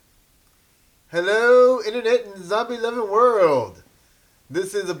Hello, Internet and zombie-loving world.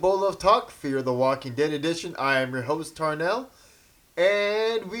 This is a bowl of talk, Fear the Walking Dead edition. I am your host, Tarnell,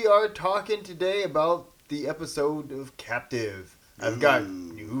 and we are talking today about the episode of Captive. I've got...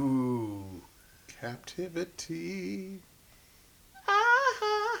 Ooh. Captivity.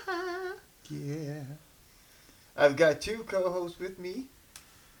 Yeah. I've got two co-hosts with me.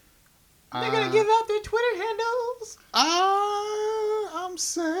 They're going to give out their Twitter handles. I'm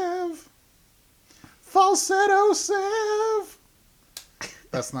Sev. Falsetto Sev.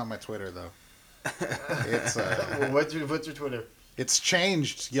 That's not my Twitter, though. It's Well, what's your Twitter? It's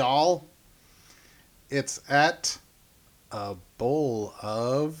changed, y'all. It's at a bowl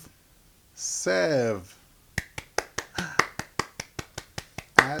of Sev.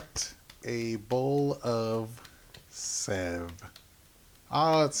 At a bowl of Sev.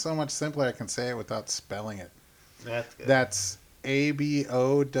 Oh, it's so much simpler. I can say it without spelling it. That's good. That's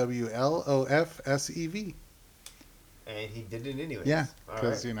ABOWLOFSEV. And he did it anyways. Yeah, All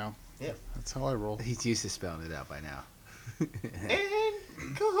because, right. yeah, that's how I roll. He's used to spelling it out by now.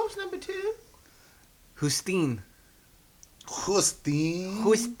 And co-host number 2. Hustine.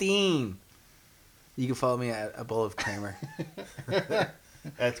 Hustine. You can follow me at a bowl of Kramer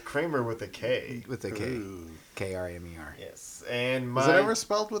That's Kramer with a K. with a K. Ooh. K-R-M-E-R. Yes. And my... Is it ever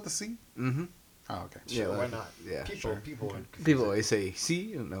spelled with a C? Mm-hmm. Oh, okay. Sure, Yeah, why not? yeah, People, sure. people would confuse People it. always say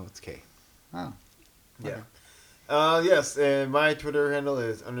C. No, it's K. Oh. Yeah. Okay. Yes, and my Twitter handle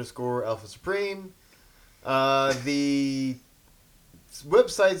is _Alpha Supreme. The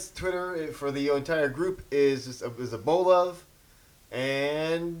website's Twitter for the entire group is a bowl of,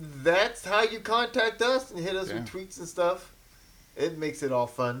 and that's how you contact us and hit us with tweets and stuff. It makes it all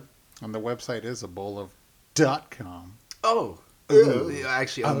fun. And the website is a bowl of .com. Oh. Ooh.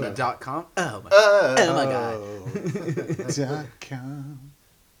 Actually, on the .com. Oh, my, my God. .com.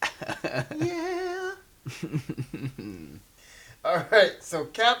 Yeah. All right, so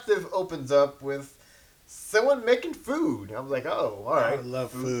Captive opens up with someone making food. I'm like, oh, all right. I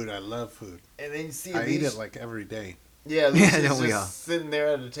love food. I love food. And then you see I eat Alicia, it like every day. yeah, Alicia's don't we just all? sitting there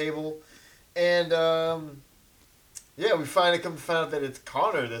at a table, and yeah, we finally come to find out that it's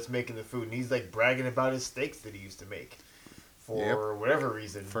Connor that's making the food, and he's like bragging about his steaks that he used to make for whatever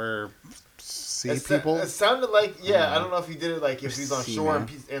reason. For sea It people? sounded like, yeah, I don't know if he did it like if he's on Sea shore man.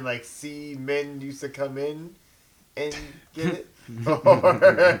 and like sea men used to come in and get it,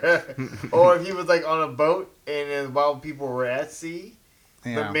 or if he was like on a boat and then while people were at sea,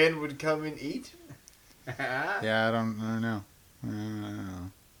 the Yeah. men would come and eat. Yeah, I don't know.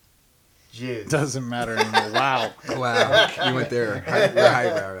 Jizz. Doesn't matter anymore. Wow. Wow. You went there. We're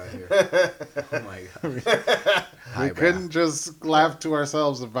highbrow out here. Oh, my God. We Highbrow. couldn't just laugh to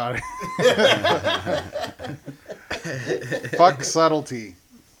ourselves about it. Fuck subtlety.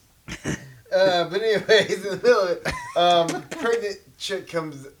 But anyways, in the middle of it, pregnant chick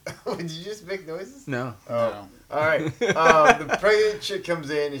comes. Did you just make noises? No. Oh, No. all right. The pregnant chick comes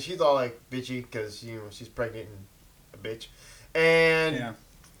in and she's all like bitchy because she's pregnant and a bitch, and Yeah.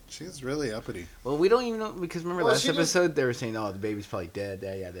 She's really uppity. Well, we don't even know, because remember Well, last she just- episode, they were saying, oh, the baby's probably dead.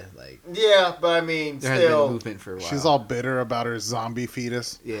 Yeah, like, yeah, but I mean, there hasn't been still, movement for a while. She's all bitter about her zombie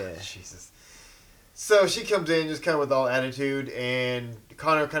fetus. Yeah. Jesus. So she comes in just kind of with all attitude, and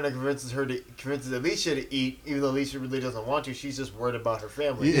Connor kind of convinces Alicia to eat, even though Alicia really doesn't want to. She's just worried about her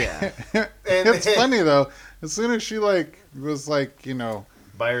family. Yeah. And It's funny though. As soon as she was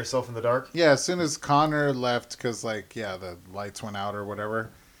by herself in the dark. yeah. As soon as Connor left, because the lights went out or whatever,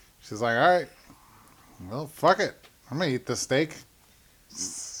 she's like, all right, well, fuck it. I'm gonna eat the steak.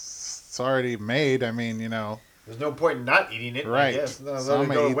 It's already made. I mean, There's no point in not eating it. right. I guess. No, So I'm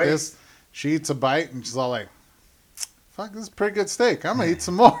let it gonna go eat to this. She eats a bite and she's all like, fuck, this is pretty good steak. I'm gonna eat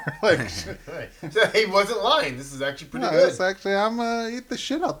some more. Right. So he wasn't lying. This is actually pretty no, good. it's actually, I'm gonna eat the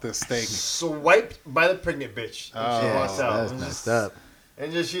shit out this steak. Swiped by the pregnant bitch. And she Oh, walks out. that was And messed just- up.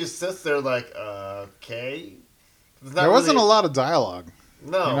 And she just sits there like, okay. It's not There wasn't really- a lot of dialogue.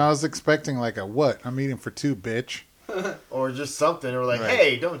 No. I was expecting like a what? I'm eating for two, bitch. Or just something. Or like, Right.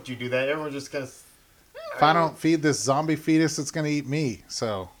 hey, don't you do that. Everyone just kind of, If I don't feed this zombie fetus, it's gonna eat me.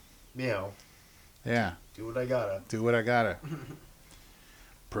 So, yeah, do what I gotta. do what I gotta.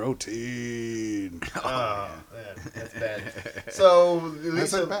 Protein. Oh, man, that's bad. So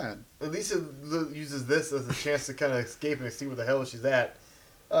That's not bad. Elisa uses this as a chance to kind of escape and see where the hell she's at.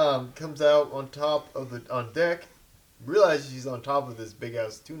 Comes out on deck, realizes she's on top of this big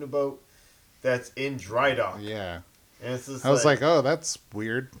ass tuna boat that's in dry dock. Yeah. And it's just I was like, oh, that's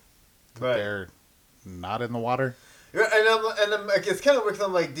weird. That Right. They're not in the water. Yeah, and I'm like, it's kind of weird 'cause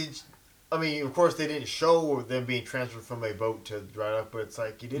I'm like, of course they didn't show them being transferred from a boat to dry dock, but it's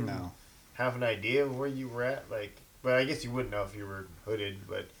like you didn't. No. have an idea of where you were at. Like, but I guess you wouldn't know if you were hooded,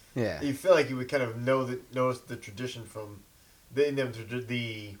 but Yeah. you feel like you would kind of notice the tradition from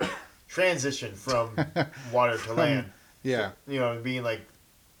the transition from water to land. Yeah. You know, being like,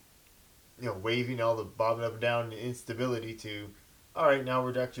 you know, waving all the bobbing up and down the instability to, all right, now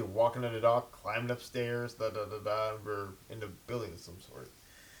we're actually walking on the dock, climbing upstairs, we're in the building of some sort.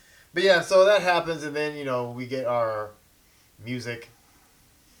 But yeah, so that happens, and then, you know, we get our music,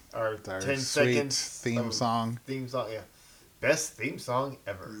 our 10 sweet seconds theme song. Theme song, yeah. Best theme song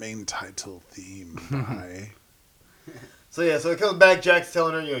ever. Main title theme by. So yeah, so it comes back, Jack's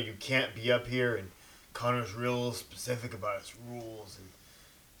telling her, you know, you can't be up here, and Connor's real specific about his rules, and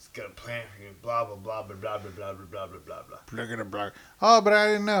he's got a plan for you, blah, blah, blah, blah, blah, blah, blah, blah, blah, blah, blah, blah. Oh, but I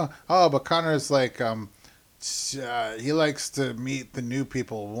didn't know. Oh, but Connor's like, he likes to meet the new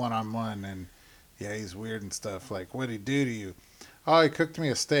people one-on-one, and yeah, he's weird and stuff. Like, what'd he do to you? Oh, he cooked me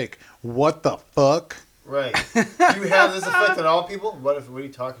a steak. What the fuck? Right. Do you have this effect on all people? What are you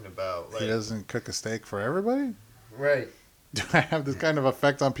talking about? Like, He doesn't cook a steak for everybody? right. Do I have this kind of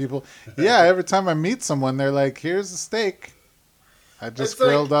effect on people? Yeah, every time I meet someone, they're like, here's a steak. I just It's like-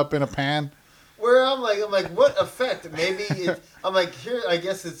 grilled up in a pan. Where I'm like, what effect? Maybe I'm like, here. I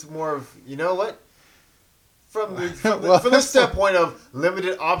guess it's more of, you know what? From the standpoint of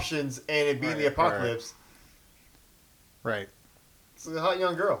limited options and it being the apocalypse, Right. it's a hot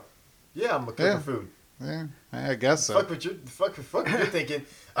young girl. Yeah, I'm gonna cook her food. Yeah, I guess so. Fuck what you're thinking.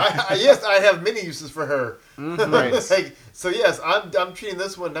 Yes, I have many uses for her. Right. Like, so yes, I'm treating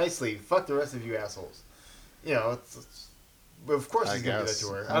this one nicely. Fuck the rest of you assholes. You know, but of course he's gonna do that to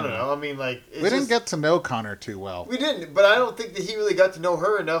her. I don't know. I mean, like, We didn't get to know Connor too well. We didn't, but I don't think that he really got to know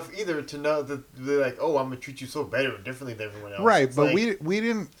her enough either to know that they're like, oh, I'm gonna treat you so better and differently than everyone else. Right, It's but like, we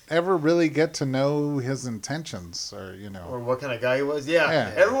didn't ever really get to know his intentions, or or what kind of guy he was. Yeah.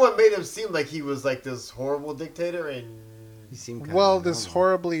 Yeah. Everyone made him seem like he was like this horrible dictator, and He seemed kind well, of this normal.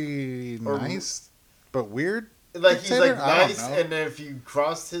 horribly Or- nice but weird. like he's like Dictator? I don't nice, know. and then if you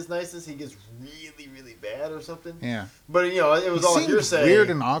cross his niceness, he gets really, really bad or something. Yeah, But you know, it was he all seemed hearsay. weird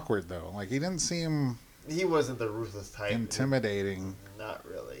and awkward though. Like he didn't seem He wasn't the ruthless type. intimidating Not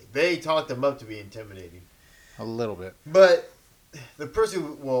really. They talked him up to be intimidating. a little bit. But the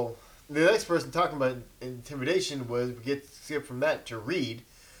person, the next person talking about intimidation was, we get to skip from that to Reed,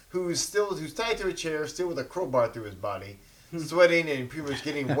 who's tied to a chair, still with a crowbar through his body, sweating and pretty much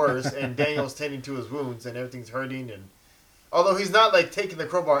getting worse, and Daniel's tending to his wounds and everything's hurting, and although he's not like taking the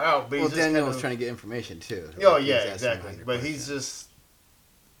crowbar out, but Well, he's just Daniel kind was of, trying to get information too. oh He yeah, was asking exactly. 100 But he's questions. just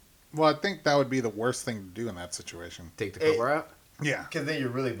Well, I think that would be the worst thing to do in that situation. Take the crowbar out. Yeah, because then you're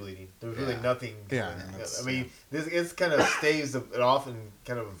really bleeding. There's really Yeah. nothing. Yeah, I that's- mean, this kind of staves it off and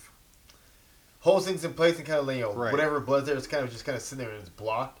kind of holds things in place and kind of, you know, Right. whatever blood's there, it's kind of sitting there and it's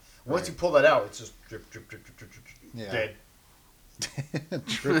blocked. Once you pull that out, it's just drip, drip, drip, drip, drip, drip, Yeah. dead,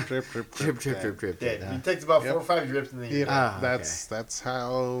 drip, drip, drip, Drip, drip, drip, drip. dead. Yeah. It takes about Yep. 4 or 5 drips and then Yeah, you're Ah, that's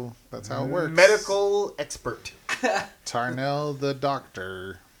how it works. medical expert. Tarnell the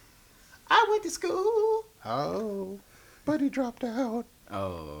doctor. I went to school, Oh, but he dropped out.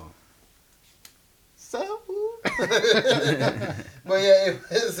 Oh. so. But yeah,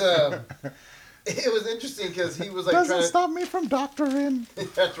 it was interesting because he was like Doesn't trying to. stop me from doctoring.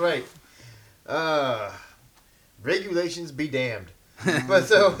 That's right. Regulations be damned. But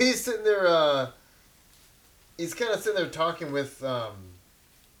so he's sitting there. He's kind of sitting there talking with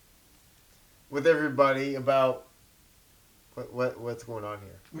everybody about what's going on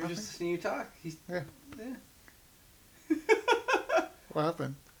here. We're just listening to you talk. He's Yeah. yeah. What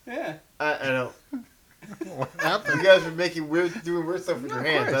happened? Yeah. I don't. What You happened? guys are doing weird stuff with No, your of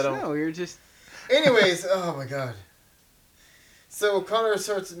hands. I course, don't. No, we were just. Anyways, oh my god. So Connor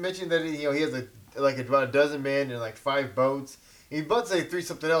starts mentioning that he has about a dozen men and like 5 boats. He butts like 3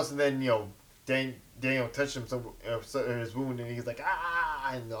 something else, and then Daniel touched him his wound, and he's like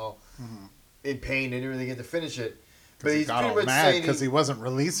and all in pain and everything to finish it. But He he's got pretty all much mad saying because he wasn't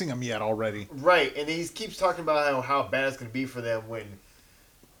releasing him yet already. right, and he keeps talking about how bad it's gonna be for them when.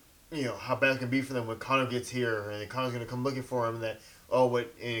 How bad it's gonna be for them when Connor gets here, and Connor's gonna come looking for him. And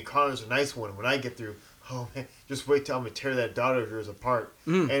and Connor's a nice one. When I get through, oh man, just wait till I'm gonna tear that daughter of yours apart.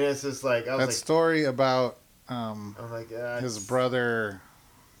 And it's just like That story about I'm like, his brother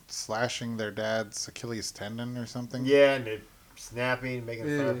slashing their dad's Achilles tendon or something. yeah, and it snapping, making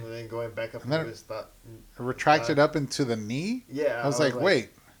fun of him, Yeah. and then going back up And then into his thought. Retracted up into the knee. Yeah, I was like, wait,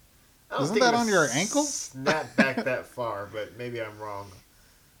 I don't isn't think that it on was your ankle? Snap back that far, but maybe I'm wrong.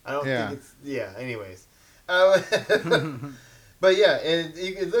 I don't Yeah. think it's. Yeah. Anyways, but yeah, and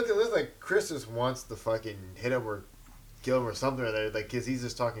it looks like Chris just wants to fucking hit him or kill him or something or other, like, because he's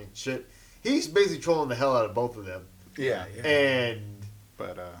just talking shit. he's basically trolling the hell out of both of them. Yeah.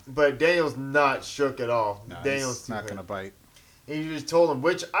 But Daniel's not shook at all. No, Daniel's he's not going to bite. And he just told him,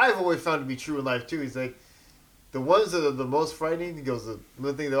 which I've always found to be true in life too. He's like, the ones that are the most frightening, he goes, the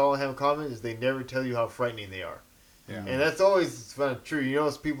one thing they all have in common is they never tell you how frightening they are. Yeah. And that's always found true. You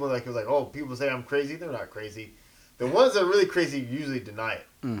know, people like, oh, people say I'm crazy. They're not crazy. The ones that are really crazy usually deny it.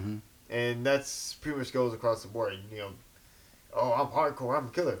 Mm-hmm. And that's pretty much goes across the board. You know, oh, I'm hardcore, I'm a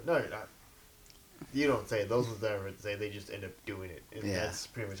killer. No, you're not. You don't say it. Those ones never say. They just end up doing it. And that's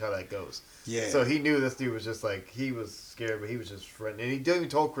pretty much how that goes. Yeah. So he knew this dude was just like, he was scared, but he was just friendly. And he even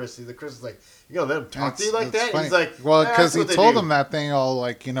told Chris, Chris was like, you gonna let him talk to you like that? Funny. He's like, well, because he told him that thing all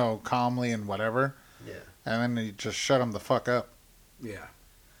like, you know, calmly and whatever. Yeah. And then he just shut him the fuck up. Yeah.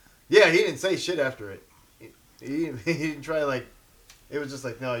 Yeah, he didn't say shit after it. He didn't try like, it was just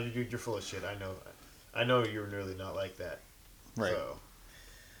like, no, you're full of shit. I know you're really not like that. Right. So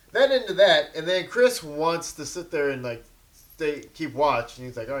that into that, and then Chris wants to sit there and like keep watch, and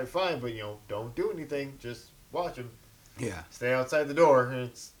he's like, all right, fine, but you know, don't do anything, just watch him. Yeah. Stay outside the door, and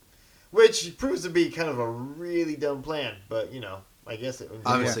which proves to be kind of a really dumb plan, but you know, I guess it.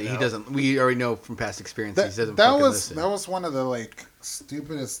 Obviously, he doesn't. We already know from past experience he doesn't. That fucking was listen. that was one of the like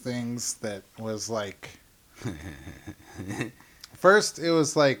stupidest things that was like. First, it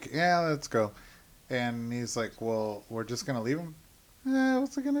was like, yeah, let's go, and he's like, well, we're just gonna leave him.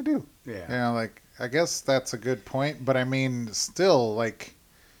 What's he gonna do? Yeah. You know, like I guess that's a good point, but I mean, still, like,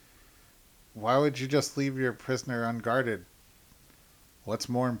 why would you just leave your prisoner unguarded? What's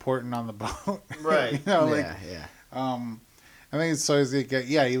more important on the boat? Right. You know, like, yeah. I think so.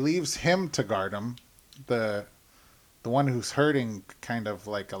 He leaves him to guard him, the one who's hurting kind of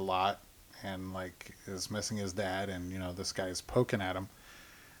like a lot, and like is missing his dad, and you know this guy's poking at him,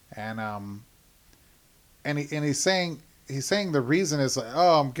 and he's saying the reason is like,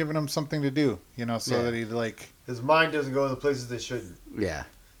 oh, I'm giving him something to do, you know, so that he like his mind doesn't go in the places they shouldn't. Yeah.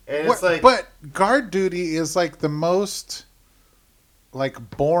 And it's like, but guard duty is like the most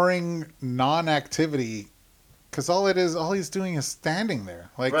like boring non-activity. Because all he's doing is standing there.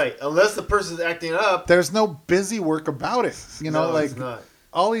 Like, right, unless the person's acting up. There's no busy work about it. You know, No, like, it's not.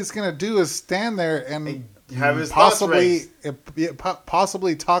 all he's going to do is stand there and have his possibly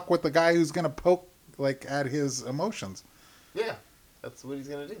talk with the guy who's going to poke, like, at his emotions. Yeah, that's what he's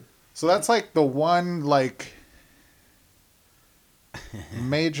going to do. So that's, like, the one, like,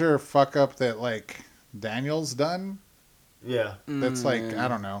 major fuck-up that, like, Daniel's done. Yeah. That's, like, I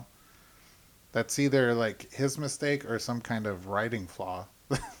don't know. That's either like his mistake or some kind of writing flaw.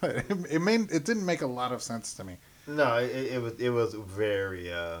 It didn't make a lot of sense to me. No, it was very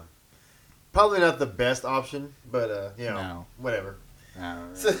probably not the best option, but you know, whatever.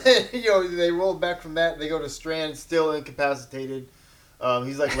 So then, you know, they roll back from that. They go to Strand, still incapacitated.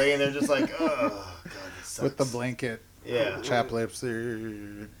 He's like laying there, just like, oh god, this sucks. With the blanket, chap lips.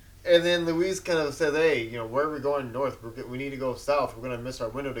 And then Luis kind of said, hey, you know, where are we going north? We need to go south. We're going to miss our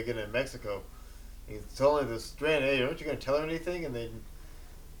window to get into Mexico. He's telling the Strand, hey, aren't you going to tell her anything? And then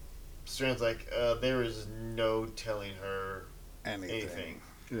Strand's like, there is no telling her anything.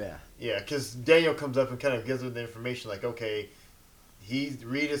 Yeah. Yeah, because Daniel comes up and kind of gives her the information, like, okay,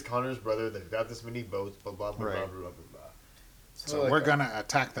 Reed is Connor's brother. They've got this many boats, blah, blah, blah, blah, blah, blah, blah. So we're going to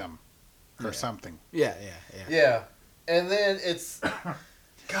attack them or something. Yeah. Yeah. And then it's...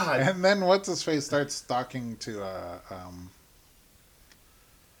 God. And then what's his face starts talking to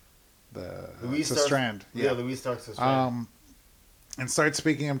Strand. Yeah, Luis talks to Strand. And starts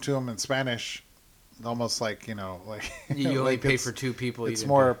speaking to him in Spanish, almost like, you know, like you only like pay for two people. It's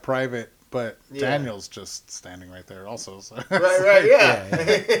more private, but Daniel's just standing right there also. So. Right,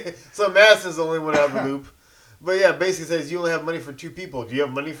 yeah. So Mass is the only one out of the loop. But yeah, basically says you only have money for 2 people. Do you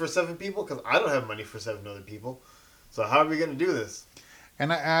have money for 7 people? Because I don't have money for 7 other people. So how are we going to do this?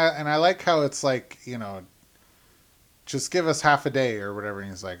 And I like how it's like, you know, just give us half a day or whatever.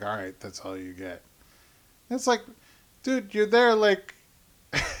 And he's like, all right, that's all you get. It's like, dude, you're there like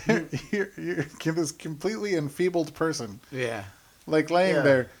you're this completely enfeebled person. Yeah. Like laying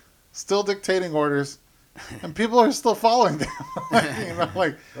there, still dictating orders, and people are still following them. You know,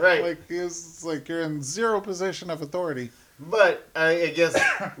 like, right. Like it's like you're in zero position of authority. But I guess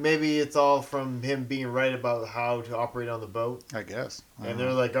maybe it's all from him being right about how to operate on the boat. I guess. And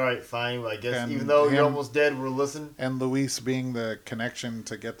they're like, all right, fine. I guess even though you're almost dead, we'll listen. And Luis being the connection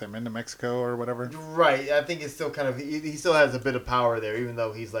to get them into Mexico or whatever. Right. I think it's still kind of... He still has a bit of power there, even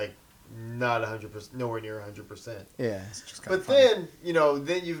though he's like not 100%, nowhere near 100%. Yeah. It's just but then, you know,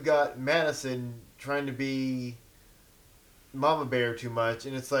 then you've got Madison trying to be mama bear too much.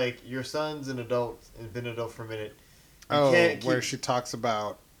 And it's like, your son's an adult and been an adult for a minute. Where she talks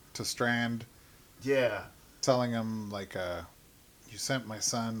about to Strand, Yeah. telling him like, "You sent my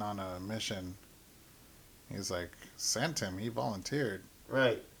son on a mission." He's like, "Sent him? He volunteered."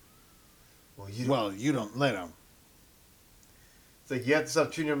 Right. Well, you don't let him. It's like you have to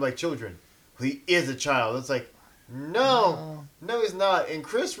stop treating him like children. He is a child. It's like, no, he's not. And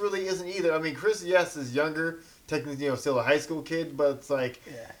Chris really isn't either. I mean, Chris, yes, is younger, technically, still a high school kid, but it's like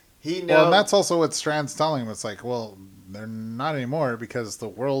he knows. Well, and that's also what Strand's telling him. It's like, well, they're not anymore because the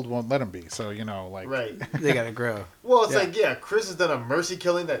world won't let him be. So like, right. They gotta grow. Well, it's like, Chris has done a mercy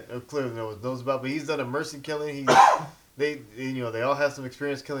killing that clearly knows about, but he's done a mercy killing. They all have some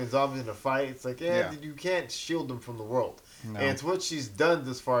experience killing zombies in a fight. It's like, you can't shield them from the world. No. And it's what she's done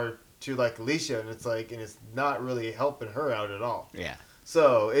this far to like Alicia, and it's like, and it's not really helping her out at all. Yeah.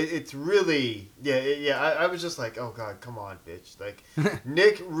 So it's really, I was just like, oh god, come on, bitch. Like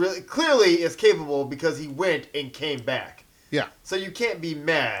Nick really clearly is capable because he went and came back. Yeah. So you can't be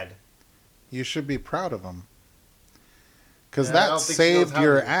mad. You should be proud of him. Because that saved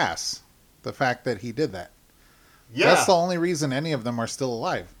your ass. The fact that he did that. Yeah. That's the only reason any of them are still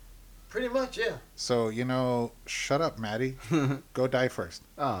alive. Pretty much, yeah. So, shut up, Maddie. Go die first.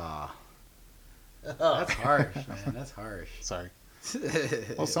 Aw. That's harsh, man. That's harsh. Sorry.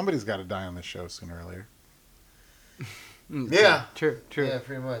 Well, somebody's got to die on this show sooner or later. Yeah. True. Yeah,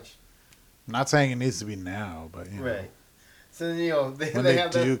 pretty much. I'm not saying it needs to be now, but, Right. So, when they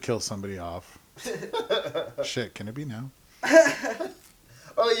do kill somebody off. Shit, can it be now?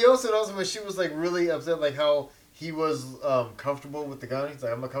 Oh, you also noticed when she was, like, really upset, like, how he was comfortable with the gun. He's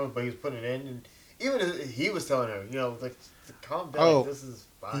like, I'm not comfortable, but he was putting it in. And even he was telling her, like, calm down. This is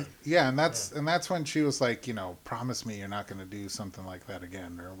fine. Yeah, and that's when she was like, promise me you're not going to do something like that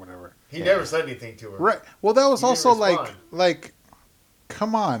again or whatever. He never said anything to her. Right. Well, that was also like,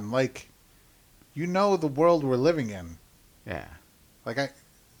 come on, like, the world we're living in. Yeah. Like,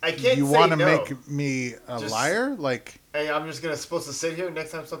 I can't. You want to make me a liar? Like, hey, I'm just supposed to sit here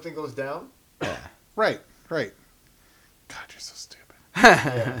next time something goes down? Yeah. Right. God, you're so stupid.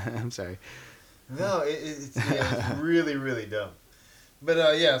 I'm sorry. No, it's really, really dumb.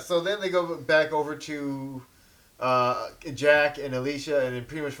 But, so then they go back over to Jack and Alicia and then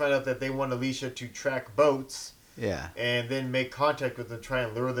pretty much find out that they want Alicia to track boats. Yeah. And then make contact with them, try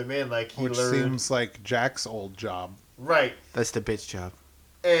and lure them in like he Which seems like Jack's old job. Right. That's the bitch job.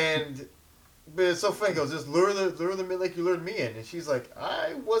 But it's so funny, he goes, just lure them in like you lured me in. And she's like,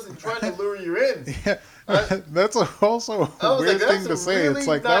 I wasn't trying to lure you in. Yeah, that's also a weird thing to say. Really it's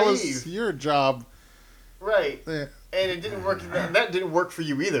like, naive. That was your job. Right. Yeah. And it didn't work, and that didn't work for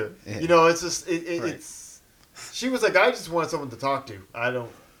you either. Yeah. It's just, right. it's, she was like, I just want someone to talk to. I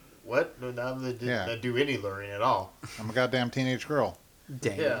don't, what? No, I didn't do any luring at all. I'm a goddamn teenage girl.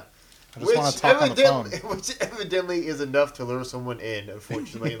 Damn. Yeah. I just want to talk on the phone. Which evidently is enough to lure someone in,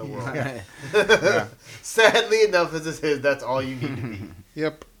 unfortunately, in the world. Yeah. Sadly enough as it is, that's all you need to be.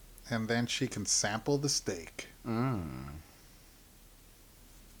 Yep. And then she can sample the steak.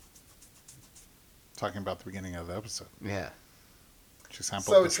 Talking about the beginning of the episode. Yeah. She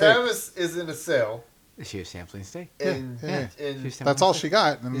sampled the steak. So Travis is in a cell. She was sampling steak. And that's all she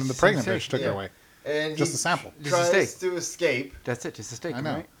got. And then the pregnant bitch took her away. And just a sample. Tries to escape. That's it. Just a steak. I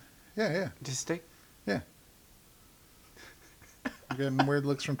know. Right? Yeah. Just a steak. Yeah. I'm getting weird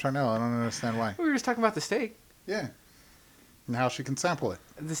looks from Tarnell. I don't understand why. We were just talking about the steak. Yeah. And how she can sample it.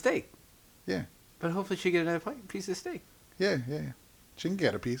 The steak. Yeah. But hopefully she'll get another piece of steak. Yeah. She can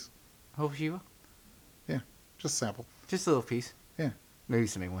get a piece. Hope she will. Yeah. Just sample. Just a little piece. Yeah. Maybe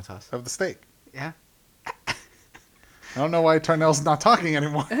some egg one toss. Of the steak. Yeah. I don't know why Tarnell's not talking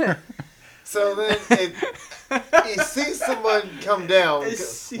anymore. So then he sees someone come down,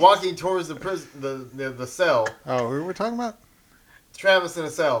 walking towards the cell. Oh, we were talking about? Travis in a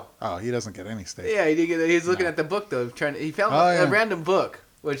cell. Oh, he doesn't get any steak. Yeah, he did get. He's looking at the book though, he found a random book,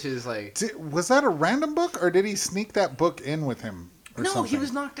 which is like. Was that a random book, or did he sneak that book in with him? Or something? He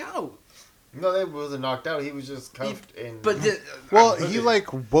was knocked out. No, he wasn't knocked out. He was just cuffed he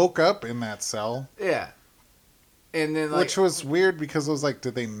woke up in that cell. Yeah. And then which was weird because I was like,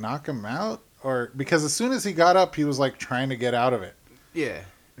 did they knock him out? Or because as soon as he got up, he was like trying to get out of it. Yeah.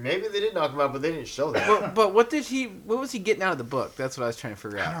 Maybe they did knock him out, but they didn't show that. But what was he getting out of the book? That's what I was trying to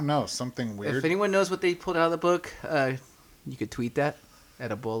figure out. I don't know. Something weird. If anyone knows what they pulled out of the book, you could tweet that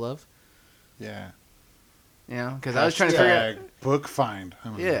at a bowl of. Yeah. Because I was trying to figure out book find.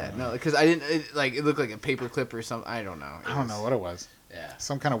 Because I didn't it looked like a paper clip or something. I don't know. I don't know what it was. Yeah.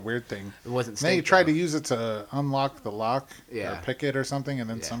 Some kind of weird thing. It wasn't. Then he tried to use it to unlock the lock. Yeah. Or pick it or something, and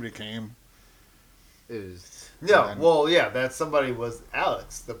then somebody came. It was. Yeah, then- well, yeah, that somebody was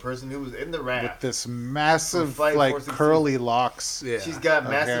Alex, the person who was in the with raft. this massive, From Flight like 416. curly locks. Yeah. She's got Of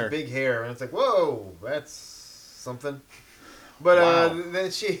massive hair. big hair, and it's like, whoa, that's something. But Wow.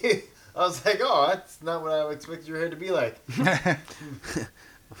 then she, I was like, oh, that's not what I would expect your hair to be like.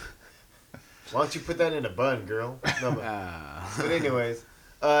 Why don't you put that in a bun, girl? No, but anyways,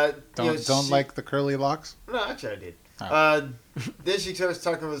 Don't like the curly locks. No, actually I did. Oh. Then she starts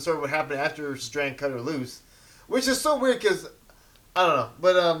talking about the story what happened after Strand cut her loose, which is so weird because I don't know.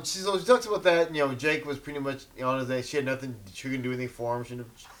 But she talks about that. And, Jake was pretty much on his day. She had nothing. She couldn't do anything for him.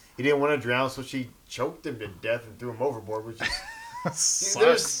 He didn't want to drown, so she choked him to death and threw him overboard. Which is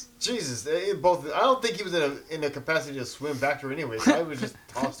Sucks. Jesus. Both. I don't think he was in a capacity to swim back to her anyway. So I would just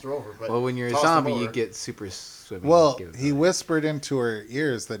tossed her over. But Well, when you're a tossed him zombie, over. you get super swimming. Well, skills. he whispered into her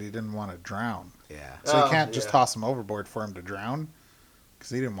ears that he didn't want to drown, Yeah. so you Oh, can't just yeah. toss him overboard for him to drown, because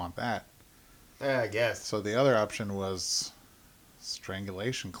he didn't want that. Yeah, I guess. So the other option was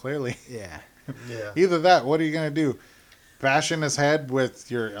strangulation. Clearly, Yeah. Yeah. either that. What are you gonna do? Bash in his head with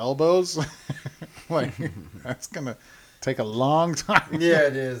your elbows? Like that's gonna take a long time. Yeah,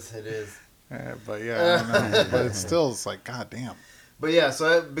 it is. It is. But yeah, I don't know. But it's still, it's like, god damn. But yeah,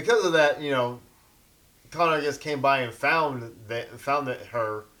 so because of that, Connor I guess came by and found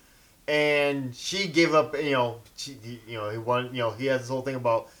her, and she gave up. He wanted. He has this whole thing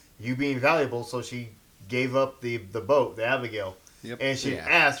about you being valuable, so she gave up the boat, the Abigail, Yep. and she Yeah.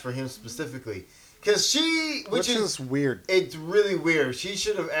 asked for him specifically because Which is weird, it's really weird. She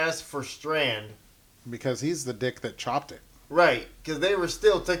should have asked for Strand, because he's the dick that chopped it. right? Because they were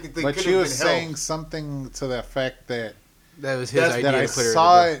still technically. But could she have was been saying helped. something to the effect that That was his That's- idea that I to put her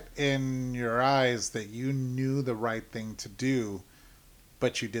saw in the it in your eyes that you knew the right thing to do,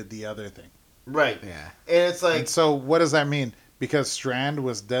 but you did the other thing. right, Yeah. and it's like And so what does that mean? Because Strand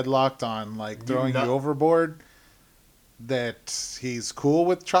was deadlocked on like throwing not- you overboard, that he's cool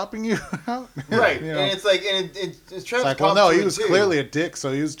with chopping you out? right, You know? and it's like it's It's Travis like, well, comes no, to he it, was too. clearly a dick,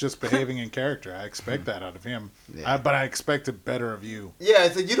 so he was just behaving in character. I expect that out of him. Yeah. But I expected better of you. Yeah,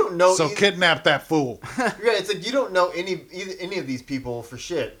 it's like you don't know. So kidnap that fool. Yeah, it's like you don't know any of these people for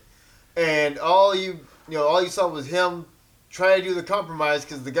shit, and all you saw was him try to do the compromise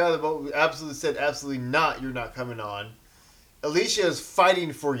because the guy on the boat absolutely said absolutely not. You're not coming on. Alicia is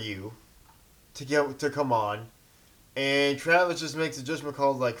fighting for you to come on, and Travis just makes a judgment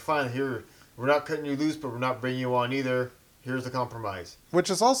call like, fine, here we're not cutting you loose, but we're not bringing you on either. Here's the compromise. Which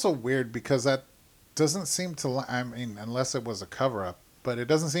is also weird because that doesn't seem to, I mean, unless it was a cover up, but it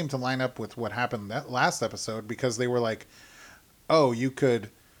doesn't seem to line up with what happened that last episode, because they were like, oh, you could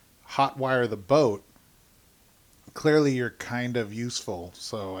hotwire the boat. Clearly you're kind of useful,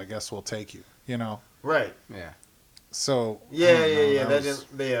 so I guess we'll take you, Right. Yeah. So I Yeah, don't know, yeah. That was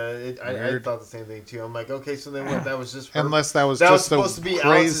didn't. I weird. thought the same thing too. I'm like, okay, so then what? That was just her. Unless that was That was just supposed to a be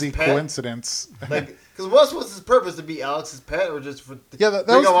crazy Alex's pet? coincidence. Like, because what was his purpose to be Alex's pet, or just for Yeah, that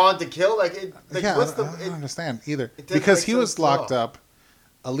bring was him the- on to kill? Like, Yeah, what's I don't understand either. it doesn't Because make he was sense at all. locked up.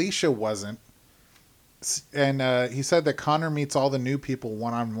 Alicia wasn't. And he said that Connor meets all the new people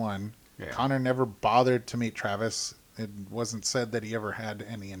one-on-one. Yeah. Connor never bothered to meet Travis. It wasn't said that he ever had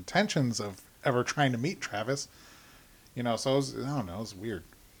any intentions of ever trying to meet Travis. So it was, I don't know, it was weird.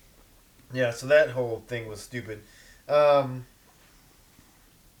 Yeah, so that whole thing was stupid.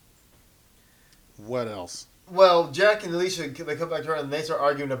 What else? Well, Jack and Alicia, they come back to her and they start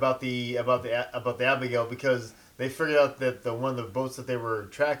arguing about the Abigail because they figured out that one of the boats that they were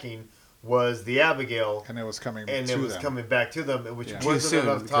tracking was the Abigail, And it was coming and to it was them. coming back to them, which Yeah. Too wasn't soon,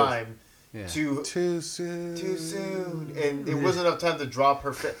 enough because- time Yeah. to Too soon. too soon, and it wasn't enough time to drop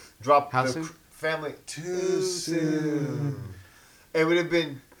her drop How the soon? family Too soon. It would have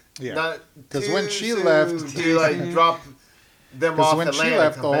been Yeah. not 'Cause too when she soon left- to like drop them Because off when the she land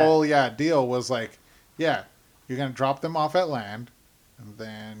left, and the come back. whole deal was like, yeah, you're gonna drop them off at land, and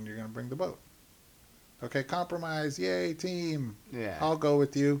then you're gonna bring the boat. Okay, compromise, yay, team. Yeah. I'll go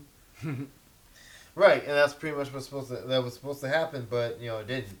with you. Right, and that's pretty much that was supposed to happen, but it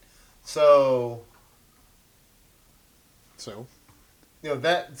didn't. So So,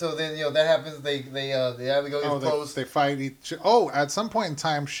 that that happens. They the Abigail gets close. they fight each. Oh, at some point in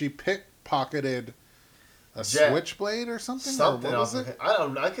time, she pickpocketed a Jack- switchblade or something. Something or what was else. it?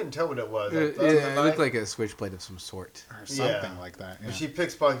 I couldn't tell what it was. I It, thought it was a it looked knife. like a switchblade of some sort. Or something Yeah. like that. But Yeah. she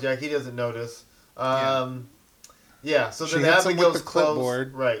picks pocket Jack. He doesn't notice. So She then the hits him with Abigail's the close.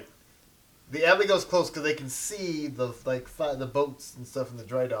 clipboard. Right. The Abigail's close because they can see the the boats and stuff in the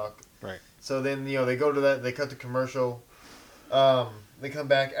dry dock. Right. So then they go to that. They cut the commercial. They come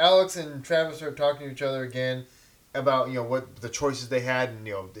back. Alex and Travis are talking to each other again about what the choices they had, and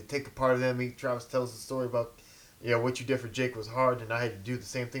they take apart of them. Travis tells the story about what you did for Jake was hard, and I had to do the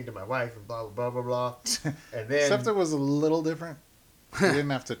same thing to my wife, and blah, blah, blah, blah, blah. And then... Except it was a little different. He didn't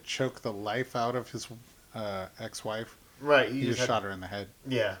have to choke the life out of his ex-wife. Right. He just shot her in the head.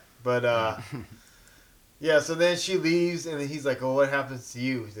 Yeah. But, so then she leaves, and then he's like, oh, what happens to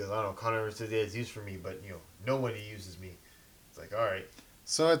you? He says, I don't know, Connor says he has use for me, but, nobody uses me. It's like, all right.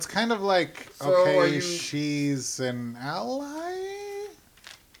 So it's kind of like, she's an ally?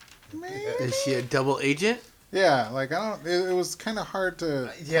 Maybe? Is she a double agent? Yeah, like, it was kind of hard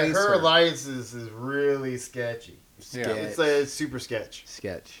to place her alliance is really sketchy. Yeah. It's super sketch.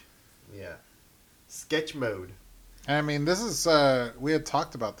 Sketch. Yeah. Sketch mode. I mean, this is, we had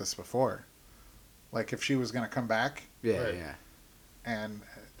talked about this before. Like, if she was going to come back. Yeah, right. yeah. And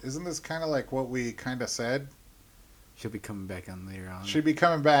isn't this kind of like what we kind of said? She'll be coming back on later on. She'd be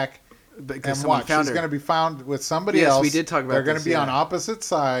coming back. Because and watch, she's going to be found with somebody else. Yes, we did talk about They're going to be on opposite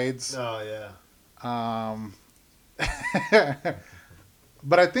sides. Oh, yeah.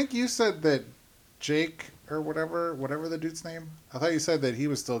 But I think you said that Jake or whatever the dude's name. I thought you said that he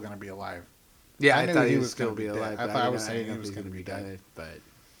was still going to be alive. Yeah, I I knew thought he he was was still gonna be be alive. dead. I thought I was saying he was going gonna be dead. but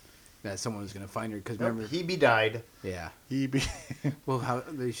that someone was going to find her. Because Nope, remember, he be died. yeah. He be Well, how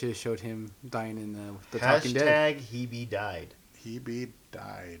they should have showed him dying in the Talking Dead. Hashtag he be died. he be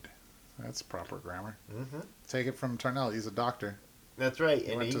died. That's proper grammar. Mm-hmm. Take it from Tarnell. He's a doctor. That's right. He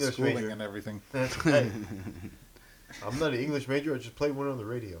And went an to English schooling major. and everything. That's right. I'm not an English major. I just played one on the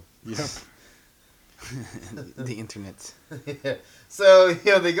radio. Yep. The internet. Yeah. So,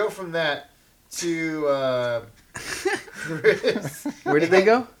 they go from that to Chris. Where did they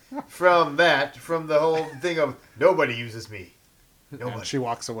go? From the whole thing of nobody uses me. Nobody. And she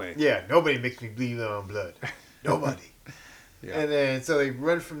walks away. Yeah, nobody makes me bleed their own blood. Nobody. Yeah. And then, so they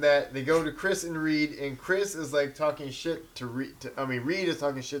run from that. They go to Chris and Reed, and Chris is like talking shit to Reed. Reed is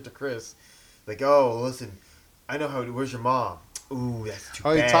talking shit to Chris. Like, oh, listen, I know how. Where's your mom? Ooh, that's too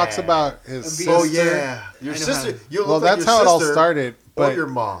bad. He talks about his sister. Oh yeah, your sister. You look like that's your how it all sister started. Or But your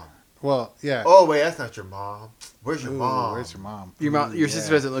mom. well, yeah. Oh wait, that's not your mom. Where's your mom? Where's your mom? Your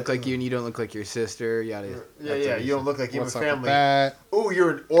sister doesn't look like you, and you don't look like your sister. Yada. Yeah. You don't look like you have What's a up with family. that? Oh, you're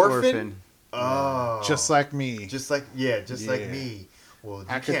an orphan. Oh, Just like me. Just like me. Well, you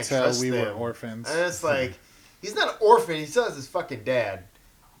I could can't tell trust we them. were orphans. And it's like, he's not an orphan. He still has his fucking dad.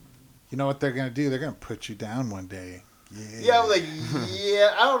 You know what they're gonna do? They're gonna put you down one day. Yeah, I'm like,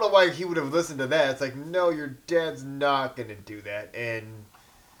 I don't know why he would have listened to that. It's like, no, your dad's not gonna do that, and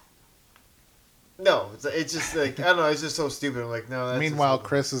no, it's just like, I don't know, it's just so stupid. I'm like, no. That's Meanwhile, just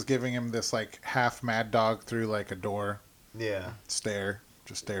Chris is giving him this like half mad dog through like a door yeah,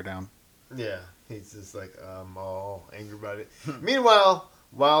 just stare down. yeah. He's just like, I'm all angry about it. Meanwhile,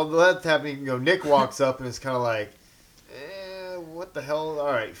 while that's happening, Nick walks up and is kind of like, what the hell?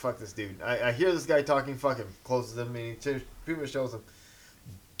 All right, fuck this dude. I hear this guy talking. Fuck him. Closes him and he pretty much shows him,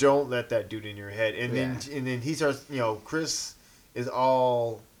 don't let that dude in your head. And then he starts. Chris is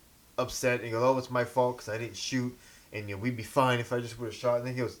all upset and he goes, oh, it's my fault because I didn't shoot, and we'd be fine if I just would have shot. And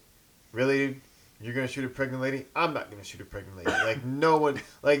then he goes, really, dude? You're gonna shoot a pregnant lady? I'm not gonna shoot a pregnant lady. Like no one.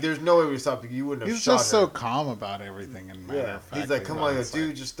 Like there's no way we stop you. You wouldn't have He's shot her. just so calm about everything. And Yeah, he's like, come on,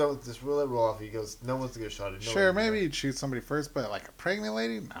 dude, just don't, just roll off. He goes, no one's gonna shot it. Sure, maybe you'd shoot somebody first, but like a pregnant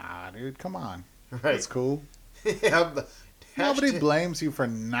lady? Nah, dude, come on. Right. That's cool. Nobody blames you for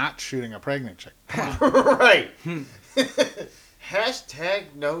not shooting a pregnant chick. Come on. Right. Hashtag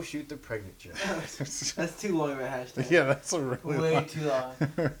no shoot the pregnant chick. That's too long of a hashtag. Yeah, that's a really Way long. too long. You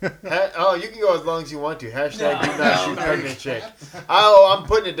can go as long as you want to. Hashtag do not shoot pregnant chick. Oh, I'm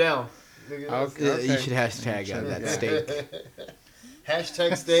putting it down. Okay. You should hashtag that steak.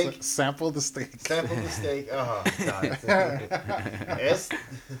 Hashtag steak. Sample the steak. Sample the steak. Oh, God.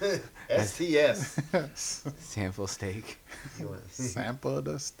 STS. Sample steak. Sample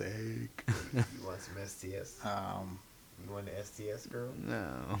the steak. You want some STS? You want an STS, girl?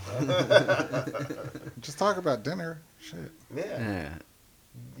 No. Just talk about dinner. Shit. Yeah. Yeah.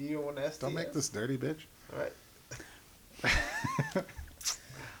 You don't want an STS? Don't make this dirty, bitch. All right.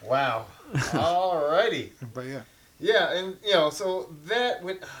 Wow. Alrighty. But yeah. Yeah, and so that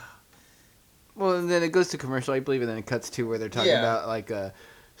went. Well, and then it goes to commercial, I believe, and then it cuts to where they're talking about like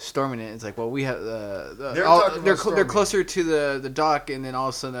storming it. It's like, well, we have they're closer to the dock, and then all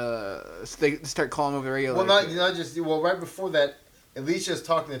of a sudden they start calling over the radio. Well, like, not just right before that, Alicia's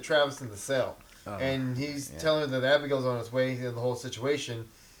talking to Travis in the cell, and he's telling her that Abigail's on his way in the whole situation,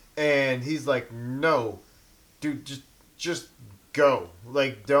 and he's like, "No, dude, just go.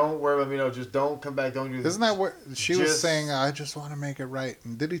 Like, don't worry about me. Just don't come back. Don't do this." Isn't that what she was saying? I just want to make it right.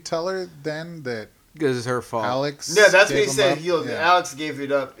 And did he tell her then that because it's her fault. Alex? Yeah, that's what gave he him said. up? He goes, Yeah. Alex gave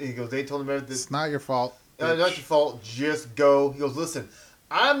it up. He goes, they told him everything. It's not your fault. Not your fault. Just go. He goes, listen,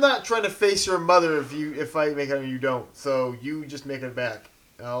 I'm not trying to face your mother if I make it and you don't. So you just make it back.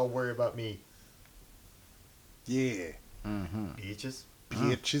 I'll worry about me. Yeah. Bitches.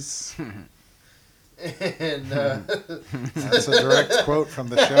 Bitches. And That's a direct quote from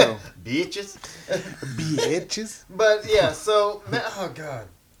the show. Bitches. Bitches. But yeah, so oh god.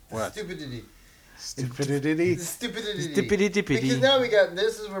 What? Stupidity. Stupidity. Stupidity. Because now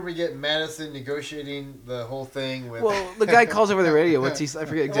this is where we get Madison negotiating the whole thing with. Well, the guy calls over the radio. I forget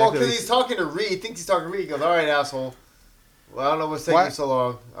exactly. Well, because he's talking to Reed. He thinks he's talking to Reed. He goes, all right, asshole. Well, I don't know what's taking you so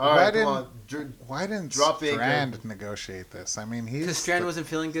long. All right, come on. Why didn't drop the Strand negotiate this? I mean, because Strand wasn't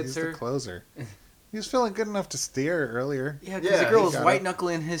feeling good, he's sir. The closer. He was feeling good enough to steer earlier. Yeah, because the girl was white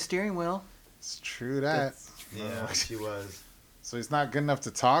knuckling his steering wheel. It's true that. Yeah, she was. So he's not good enough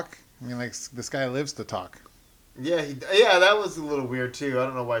to talk? I mean, like, this guy lives to talk. Yeah, that was a little weird, too. I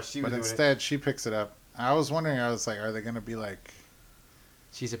don't know why she was doing it. But instead, she picks it up. I was wondering, are they going to be like...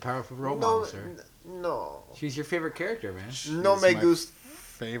 She's a powerful role model, sir. No. She's your favorite character, man. No me gusta.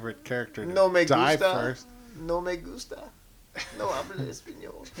 Favorite character to no me die gusta. first. No me gusta. No hablo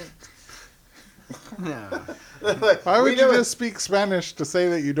español. No. Why would you just speak Spanish to say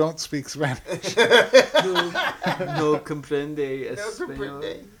that you don't speak Spanish? No comprende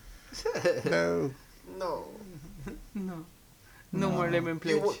español. No. No more lemon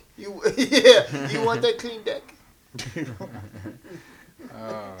pledge. You want that clean deck?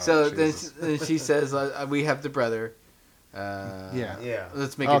 So then she says, "We have the brother. Yeah.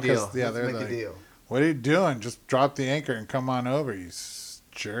 Let's make a deal. Let's make a deal. What are you doing? Just drop the anchor and come on over, you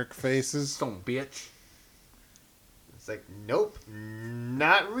jerk faces. Don't bitch." It's like, nope,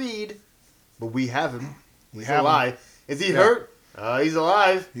 not Reed, but we have him. He's have alive. Is he hurt? He's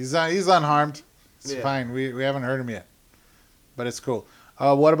alive. He's unharmed. It's fine. We haven't hurt him yet, but it's cool.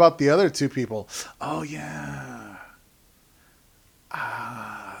 What about the other two people? Oh yeah.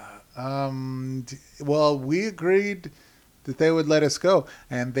 Well, we agreed that they would let us go,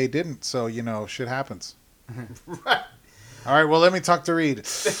 and they didn't. So shit happens. Right. All right. Well, let me talk to Reed.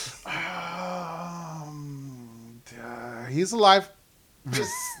 He's alive.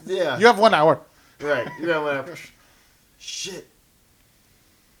 You have 1 hour. Right. You have 1 hour. Shit.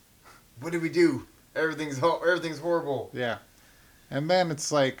 What do we do? Everything's horrible. Yeah. And then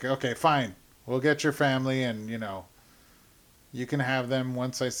it's like, okay, fine. We'll get your family, and you can have them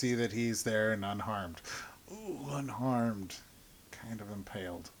once I see that he's there and unharmed. Ooh, unharmed. Kind of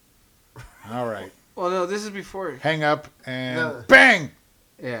impaled. All right. Well, no, this is before. Hang up and bang!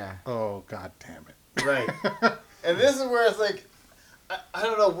 Yeah. Oh, god damn it. Right. And this is where it's like, I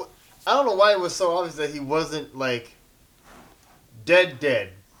don't know. I don't know why it was so obvious that he wasn't like dead.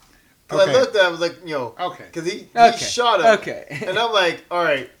 Because I looked at it, I was like, okay, because he shot him. Okay. And I'm like, all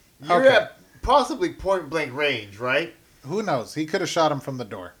right, you're at possibly point blank range, right? Who knows? He could have shot him from the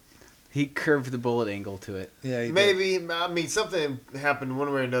door. He curved the bullet angle to it. Yeah, maybe. Did. I mean, something happened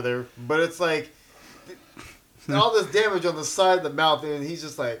one way or another, but it's like all this damage on the side of the mouth, and he's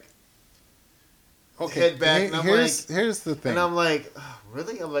just like, head back. And here's the thing. And I'm like, oh,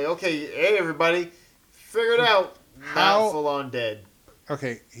 really? I'm like, okay, hey everybody, figure it out. Not full on dead.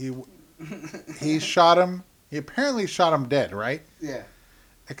 Okay, he shot him. He apparently shot him dead, right? Yeah.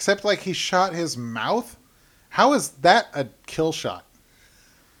 Except like he shot his mouth. How is that a kill shot?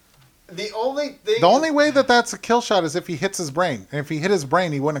 The only way that that's a kill shot is if he hits his brain. And if he hit his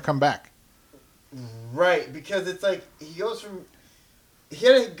brain, he wouldn't have come back. Right, because it's like he goes from. He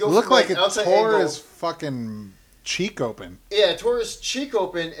had to go. Looked from like it tore angle. his fucking cheek open. Yeah, it tore his cheek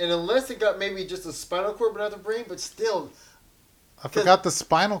open, and unless it got maybe just a spinal cord, but not the brain, but still. I forgot the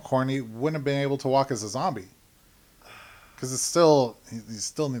spinal cord. He wouldn't have been able to walk as a zombie. Because it's still, you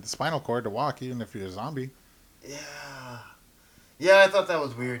still need the spinal cord to walk, even if you're a zombie. Yeah, I thought that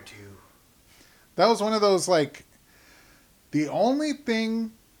was weird too. That was one of those, like, the only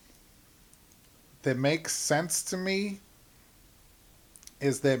thing that makes sense to me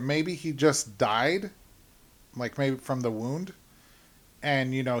is that maybe he just died, like maybe from the wound,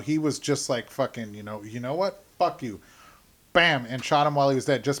 and he was just like fucking, you know what? Fuck you. Bam, and shot him while he was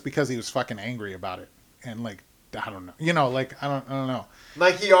dead just because he was fucking angry about it. And like, I don't know. I don't know.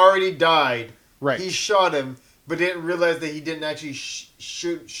 Like he already died. Right. He shot him, but didn't realize that he didn't actually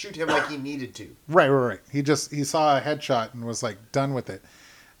shoot him like he needed to. Right. He saw a headshot and was like done with it.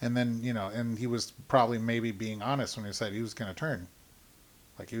 And then, and he was probably maybe being honest when he said he was going to turn.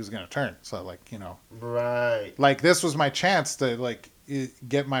 Like he was going to turn. So like, Right. Like this was my chance to like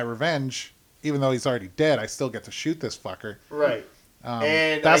get my revenge. Even though he's already dead, I still get to shoot this fucker. Right.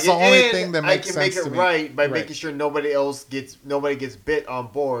 And that's the only thing that makes sense to me. I can make it right by making sure nobody gets bit on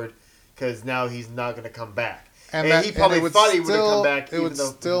board. because now he's not going to come back. And he probably thought he would have come back. It would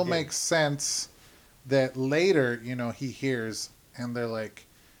still make sense that later, he hears, and they're like,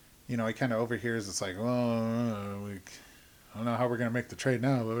 he kind of overhears. It's like, I don't know how we're gonna make the trade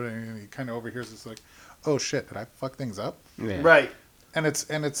now. And he kind of overhears. It's like, oh shit, did I fuck things up? Yeah. Right. And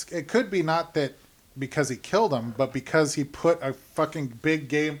it could be not that because he killed him, but because he put a fucking big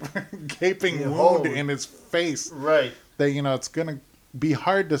gaping wound in his face. Right. That it's gonna be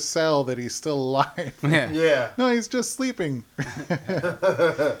hard to sell that he's still alive. Yeah. No, he's just sleeping.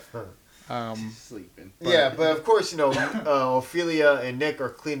 Sleeping. Yeah, but of course, Ophelia and Nick are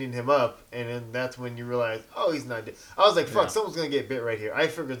cleaning him up, and then that's when you realize, oh, he's not dead. I was like, fuck, someone's going to get bit right here. I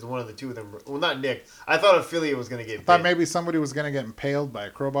figured it's one of the two of them. Well, not Nick. I thought Ophelia was going to get bit. I thought maybe somebody was going to get impaled by a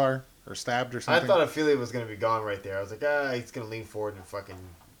crowbar or stabbed or something. I thought Ophelia was going to be gone right there. I was like, he's going to lean forward and fucking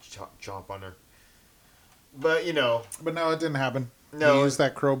chomp on her. But, But no, it didn't happen. No. He used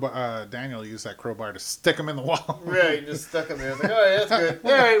that crowbar. Daniel used that crowbar to stick him in the wall. Right, just stuck him there. I was like, all right, that's good.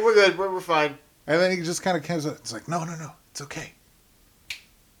 All right, we're good. We're fine. And then he just kind of comes up. It's like, no, it's okay.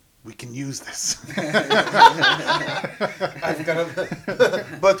 We can use this. I've got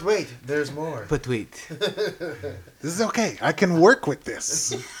But wait, there's more. But wait. This is okay. I can work with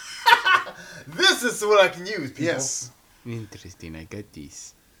this. This is what I can use, people. Yes. Interesting. I got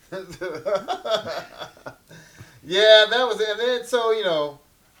these. Yeah, that was it. And then,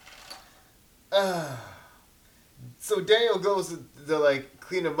 so Daniel goes to like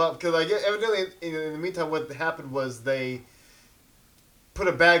clean him up because evidently in the meantime what happened was they put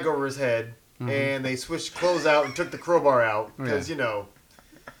a bag over his head and they switched clothes out and took the crowbar out because it's gonna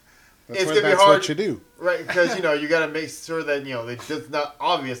be hard. What you do, right? Because you got to make sure that it's not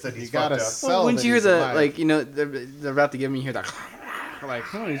obvious that he's fucked up. Well, once you hear they're about to give me here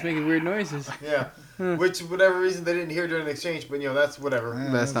he's making weird noises. Yeah. Which, whatever reason, they didn't hear during the exchange, but that's whatever.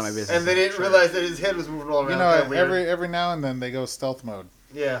 That's not my business. And they didn't realize that his head was moving all around. every now and then they go stealth mode.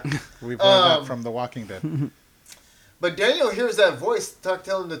 Yeah. We've learned that from The Walking Dead. But Daniel hears that voice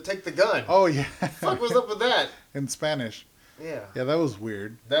tell him to take the gun. Oh yeah. Fuck was up with that? In Spanish. Yeah. Yeah, that was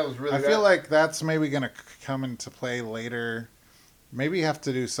weird. That was really. I feel like that's maybe gonna come into play later. Maybe you have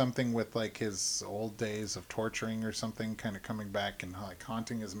to do something with like his old days of torturing or something, kind of coming back and like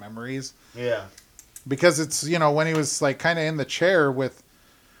haunting his memories. Yeah. Because it's, when he was like kind of in the chair with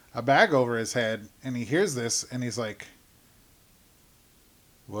a bag over his head and he hears this and he's like,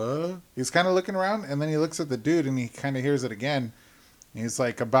 what? He's kind of looking around and then he looks at the dude and he kind of hears it again. He's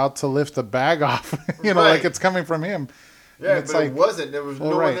like about to lift the bag off, like it's coming from him. Yeah, but it wasn't. There was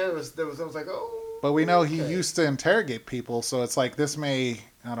no one there. I was like, oh. But we know he used to interrogate people, so it's like this may,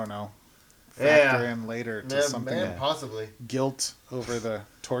 I don't know, factor in later to something. Possibly. Guilt over the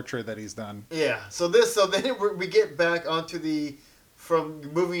torture that he's done. Yeah. So then we get back onto from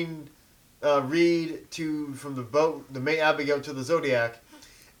moving Reed from the boat, the main Abigail to the Zodiac,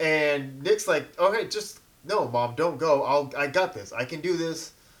 and Nick's like, okay, just no, Mom, don't go. I got this. I can do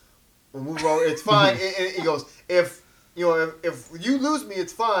this. We'll move over. It's fine. And he goes, if you lose me,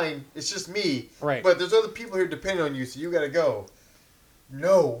 it's fine. It's just me. Right. But there's other people here depending on you, so you got to go.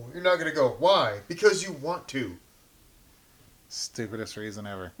 No, you're not going to go. Why? Because you want to. Stupidest reason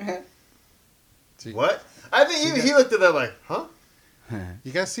ever. What? I think even he looked at that like, huh?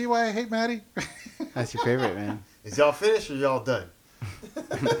 You guys see why I hate Maddie? That's your favorite, man. Is y'all finished or y'all done?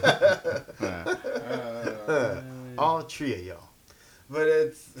 All three of y'all. But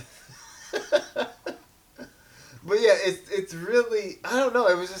it's... But yeah, it's really, I don't know.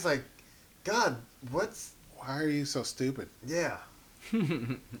 It was just like, God, why are you so stupid? Yeah.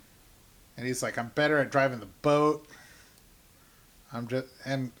 And he's like, I'm better at driving the boat. Oh my God.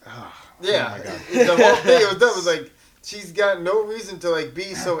 The whole thing was like, she's got no reason to like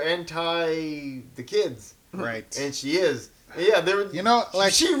be so anti the kids. Right. And she is. And yeah,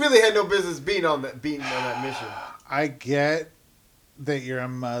 she really had no business being on that mission. I get that you're a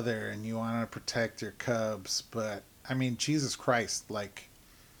mother and you want to protect your cubs, but I mean, Jesus Christ, like,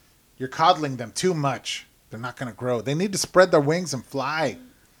 you're coddling them too much. They're not going to grow. They need to spread their wings and fly.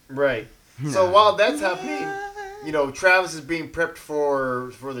 Right. So while that's happening, Travis is being prepped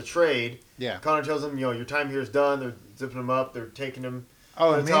for the trade. Yeah. Connor tells him, your time here is done. They're zipping him up. They're taking him.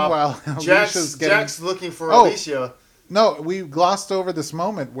 Oh, and meanwhile, Jack's looking for Alicia. No, we glossed over this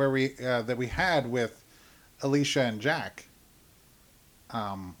moment where we had with Alicia and Jack.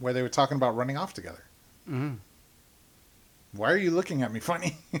 Where they were talking about running off together. Mm-hmm. Why are you looking at me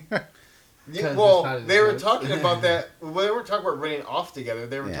funny? Well, they were talking about that. Well, they weren't talking about running off together.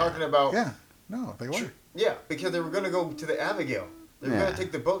 They were talking about... Yeah. No, they weren't. Yeah, because they were going to go to the Abigail. They were going to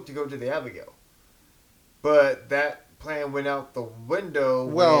take the boat to go to the Abigail. But that plan went out the window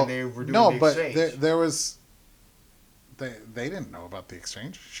when they were doing the exchange. No, but there was. They didn't know about the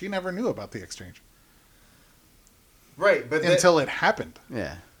exchange. She never knew about the exchange. Right, but until it happened.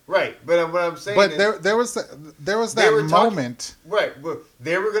 Yeah. Right, but what I'm saying. But there was that moment. Right,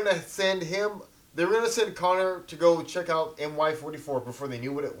 they were gonna send him. They were gonna send Connor to go check out MY44 before they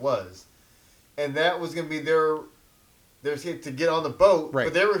knew what it was, and that was gonna be their hit to get on the boat. Right.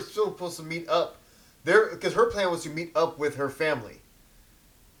 But they were still supposed to meet up there because her plan was to meet up with her family.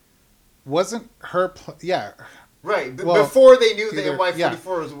 Wasn't her? Yeah. Right. Before they knew that MY44 yeah.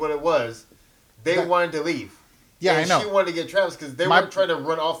 was what it was, they wanted to leave. Yeah, and I know. She wanted to get Travis because they weren't trying to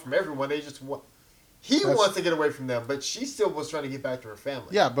run off from everyone. They just he wants to get away from them, but she still was trying to get back to her family.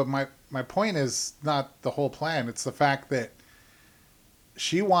 Yeah, but my point is not the whole plan. It's the fact that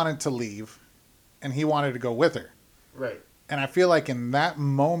she wanted to leave, and he wanted to go with her. Right. And I feel like in that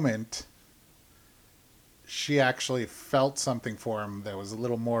moment, she actually felt something for him that was a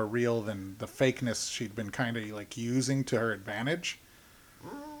little more real than the fakeness she'd been kind of like using to her advantage.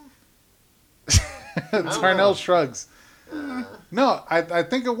 Darnell shrugs. No, I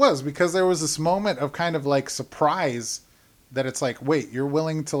think it was because there was this moment of kind of like surprise that it's like, wait, you're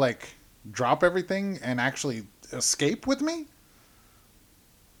willing to like drop everything and actually escape with me?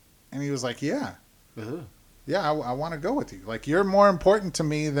 And he was like, yeah. Uh-huh. Yeah, I want to go with you. Like, you're more important to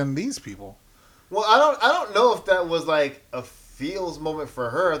me than these people. Well, I don't know if that was like a feels moment for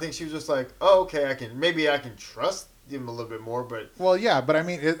her. I think she was just like, oh, okay, I can trust him a little bit more, but... Well, yeah, but I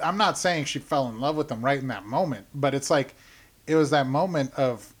mean, I'm not saying she fell in love with him right in that moment, but it's like, it was that moment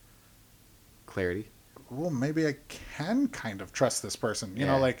of... Clarity. Well, maybe I can kind of trust this person. You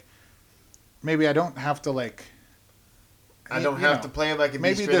know, like, maybe I don't have to, like... I don't have to play him. I can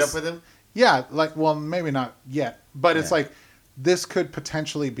be straight up with him? Yeah, like, well, maybe not yet, but it's like, this could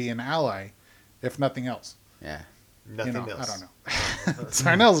potentially be an ally, if nothing else. Yeah. Nothing else. I don't know.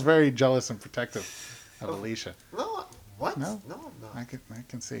 Darnell's very jealous and protective of Alicia. No, what? No, I'm not. I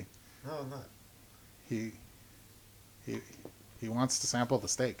can see. No, I'm not. He wants to sample the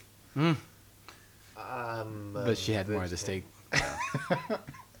steak. But she had more of the steak.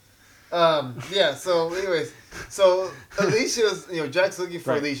 Yeah. So, anyways, Alicia's, Jack's looking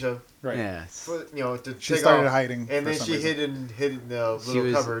for Alicia. Right. Yeah. To She take started off, hiding, and then she hid in the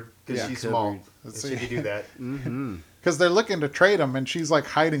little cupboard because she's small. And she could do that. Because they're looking to trade him, and she's like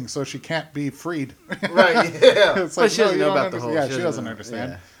hiding so she can't be freed. Right. Yeah. It's like, she doesn't know about the whole. Yeah, she doesn't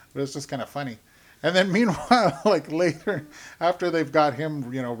understand. Yeah. But it's just kind of funny. And then meanwhile, like later, after they've got him,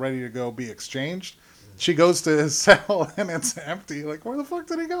 ready to go be exchanged, she goes to his cell and it's empty. Like, where the fuck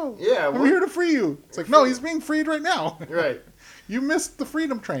did he go? Yeah, I'm here to free you. It's like, no, he's being freed right now. Right. You missed the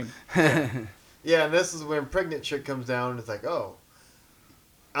freedom train. Yeah, and this is when pregnant chick comes down and it's like, oh,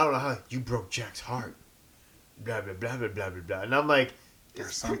 I don't know how you broke Jack's heart. Blah, blah, blah, blah, blah, blah, blah. And I'm like,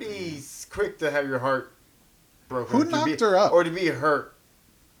 it's pretty quick to have your heart broken. Who knocked her up? Or to be hurt.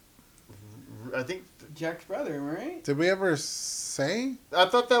 I think Jack's brother, am I right? Did we ever say? I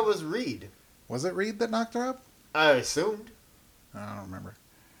thought that was Reed. Was it Reed that knocked her up? I assumed. I don't remember.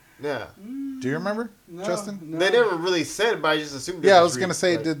 Yeah. Do you remember, Justin? No. They never really said it, but I just assumed. Yeah, I was gonna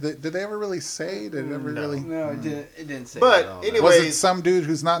say, did they ever really say? Did it ever really? No, it didn't say. But that anyways, was it some dude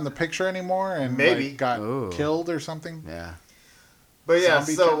who's not in the picture anymore and maybe like, got killed or something? Yeah. But yeah,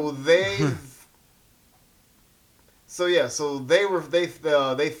 Zombie so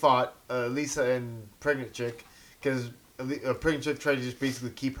they fought Lisa and pregnant chick because pregnant chick tried to just basically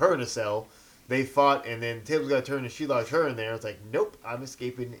keep her in a cell. They fought, and then Tibbs got turned and she locked her in there. It's like, nope, I'm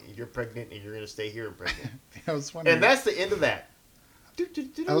escaping. You're pregnant, and you're gonna stay here and pregnant. I was wondering. And that's the end of that.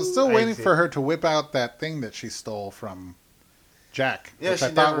 I was still waiting for her to whip out that thing that she stole from Jack, which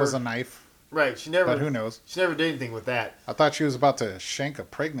I thought was a knife. Right, she never. But who knows? She never did anything with that. I thought she was about to shank a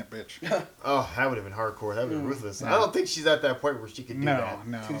pregnant bitch. Oh, that would have been hardcore. That would have been ruthless. I don't think she's at that point where she could do that.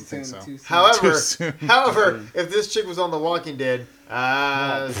 No, I don't think so. However, if this chick was on The Walking Dead,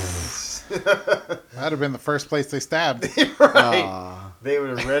 that'd have been the first place they stabbed. Right. They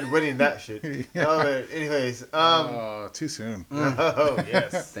would have red winning that shit. Anyways. Too soon. Oh,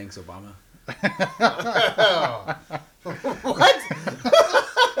 yes. Thanks, Obama. What?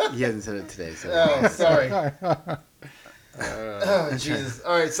 He hasn't said it today, so. Oh, sorry. Oh, Jesus.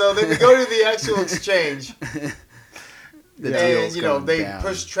 All right, so then we go to the actual exchange. And, they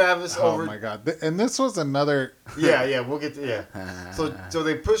push Travis over. Oh, my God. And this was another... Yeah, we'll get to... Yeah. So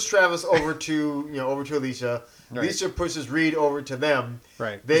they push Travis over to Alicia. Right. Alicia pushes Reed over to them.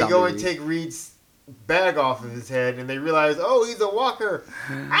 Right. They go and take Reed's bag off of his head, and they realize, oh, he's a walker.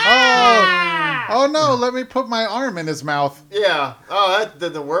 Oh no, let me put my arm in his mouth. Yeah. Oh, that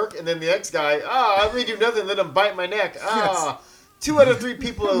didn't work. And then the next guy, I really do nothing, let him bite my neck. Yes. 2 out of 3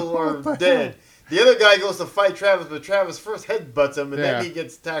 people are dead. The other guy goes to fight Travis, but Travis first headbutts him, and then he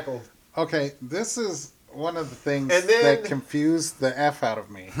gets tackled. Okay, this is one of the things that confused the F out of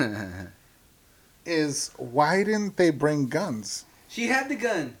me. Is why didn't they bring guns? She had the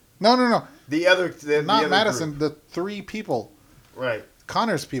gun. No. Not the other Madison, group. The 3 people. Right.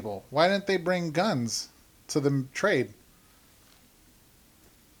 Connor's people. Why didn't they bring guns to the trade?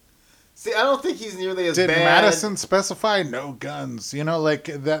 See, I don't think he's nearly as bad. Did Madison specify no guns? You know, like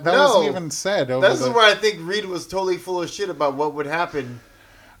that wasn't even said. This is where I think Reed was totally full of shit about what would happen.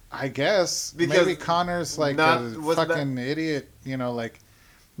 I guess. Because maybe Connor's like a fucking idiot, you know, like.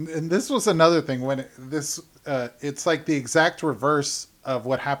 And this was another thing when it's like the exact reverse of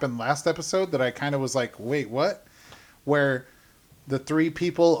what happened last episode that I kind of was like, wait, what? Where the 3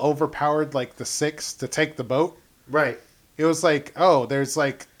 people overpowered like the 6 to take the boat. Right. It was like, oh, there's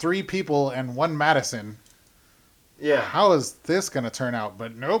like 3 people and 1 Madison. Yeah. How is this going to turn out?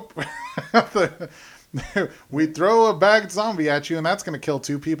 But nope. We throw a bagged zombie at you and that's going to kill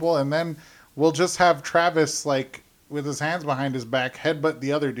 2 people. And then we'll just have Travis like with his hands behind his back headbutt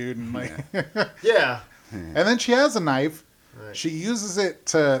the other dude. And like, yeah. And then she has a knife. Right. She uses it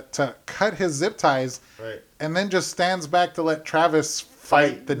to cut his zip ties. Right. And then just stands back to let Travis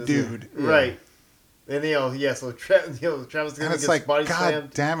fight the dude. Right. And so Travis is going to get like, body God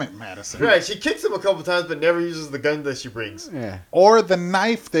slammed. Damn it, Madison. Right, she kicks him a couple times, but never uses the gun that she brings. Yeah. Or the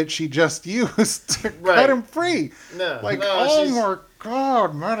knife that she just used to cut him free. No. Like, oh my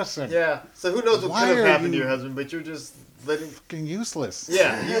God, Madison. Yeah. So who knows what could have happened to your husband, but you're just letting... Fucking useless.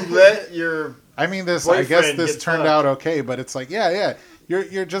 Yeah, you let your I guess this turned out okay, but it's like, yeah.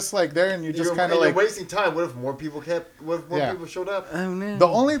 You're just like there, and you're just kind of like wasting time. What if more people people showed up? Oh no. The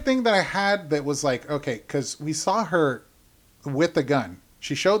only thing that I had that was like, okay, because we saw her with the gun.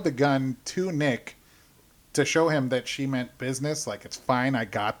 She showed the gun to Nick to show him that she meant business. Like, it's fine, I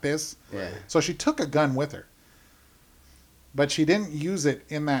got this. Yeah. So she took a gun with her, but she didn't use it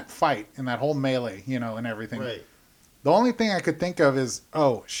in that fight, in that whole melee, you know, and everything. Right. The only thing I could think of is,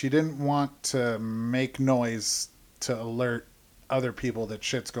 she didn't want to make noise to alert other people that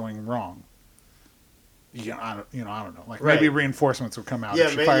shit's going wrong. I don't know. Like, maybe reinforcements would come out. Yeah,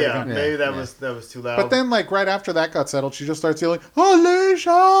 maybe that was too loud. But then, like, right after that got settled, she just starts yelling,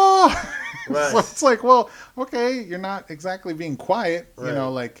 Alicia! Right. So it's like, well, okay, you're not exactly being quiet. Right. You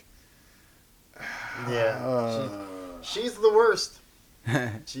know, like... Yeah. She's the worst.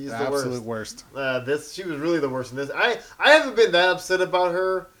 She's the absolute worst. She was really the worst in this. I haven't been that upset about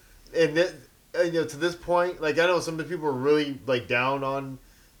her in this, to this point. Like, I know some of the people are really like down on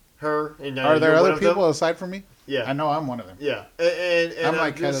her. And are there other people aside from me? Yeah, I know I'm one of them. Yeah, and I'm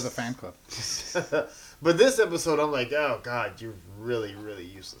like head of the fan club. But this episode, I'm like, oh God, you're really, really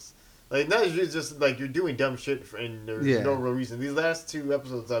useless. Like, not just like you're doing dumb shit and there's no real reason. These last 2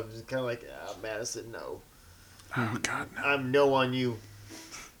 episodes, I'm just kind of like, Madison, no. Oh God, no. I'm no on you.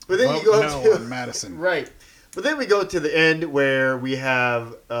 But then you go to Madison, right? But then we go to the end where we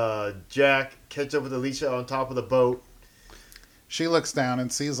have Jack catch up with Alicia on top of the boat. She looks down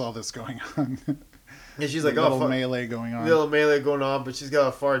and sees all this going on. And she's like, little melee going on. Little melee going on, but she's got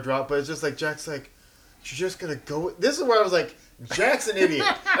a far drop. But it's just like, Jack's like, you're just going to go. This is where I was like, Jack's an idiot.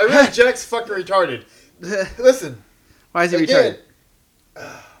 I realize Jack's fucking retarded. Listen. Why is he retarded?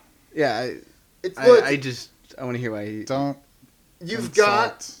 Yeah. I want to hear why he... Don't You've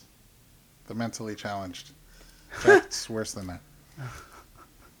got... the mentally challenged. Jack's worse than that.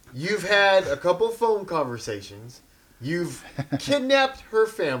 You've had a couple phone conversations. You've kidnapped her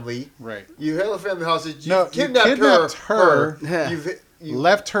family. Right. You held a family hostage. You kidnapped her. You've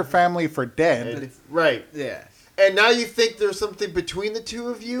left her family for dead. Right. Yeah. And now you think there's something between the 2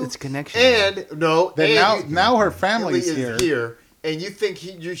 of you. It's a connection. And no. Then now her family's here. And you think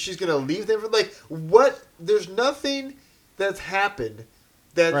she's going to leave them for like what? There's nothing that's happened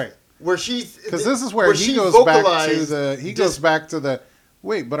that where she's because this is where he goes back to the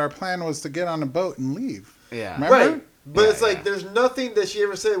wait. But our plan was to get on a boat and leave. Yeah, remember? Right. But it's like there's nothing that she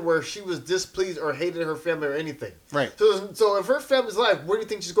ever said where she was displeased or hated her family or anything. Right. So if her family's alive, where do you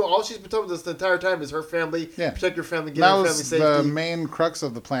think she's going? All she's been talking about this the entire time is her family. Yeah. Protect your family. Get your family safety. The main crux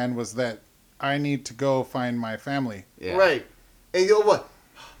of the plan was that I need to go find my family. Yeah. Right. And you know what?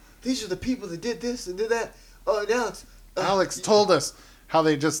 These are the people that did this and did that. Oh, and Alex told us how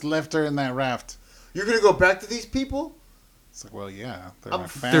they just left her in that raft. You're gonna go back to these people? It's like, well, yeah, I'm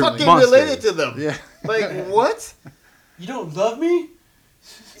fucking related to them. Yeah. Like what? You don't love me?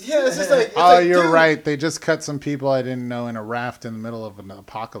 Yeah, it's just like you're right. They just cut some people I didn't know in a raft in the middle of an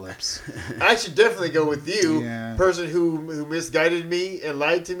apocalypse. I should definitely go with you, Yeah. person who misguided me and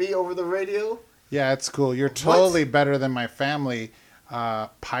lied to me over the radio. Yeah, it's cool. You're totally better than my family.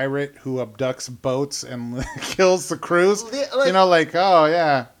 Pirate who abducts boats and kills the crews. Oh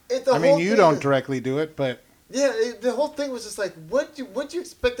yeah. I mean, you don't directly do it, but yeah, the whole thing was just like, what do you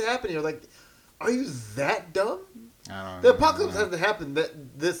expect to happen here? Like, are you that dumb? I don't know. The apocalypse hasn't happened.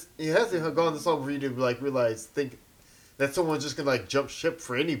 It hasn't gone this long for you to like think that someone's just gonna like jump ship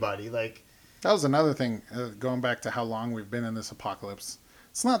for anybody. Like, that was another thing. Going back to how long we've been in this apocalypse,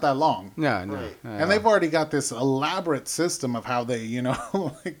 it's not that long. No. Right. And they've already got this elaborate system of how they,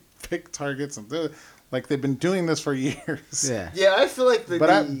 like pick targets and do it. Like they've been doing this for years. Yeah. Yeah, I feel like but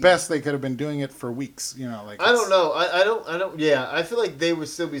at best they could have been doing it for weeks. Like I don't know. I don't. Yeah, I feel like they would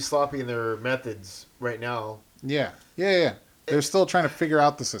still be sloppy in their methods right now. Yeah. They're still trying to figure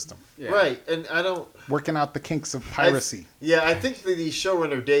out the system. Yeah. Right, and I don't... Working out the kinks of piracy. I think the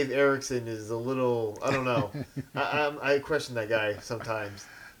showrunner, Dave Erickson, is a little... I don't know. I question that guy sometimes.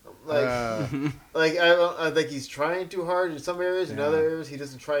 I think he's trying too hard in some areas. In other areas, he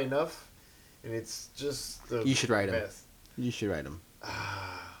doesn't try enough. And it's just... You should write him. You should write him.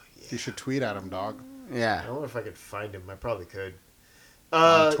 You should tweet at him, dog. Yeah. I wonder if I could find him. I probably could.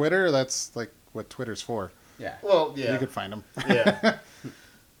 On Twitter? That's like what Twitter's for. Yeah. Well, yeah. You could find him. Yeah.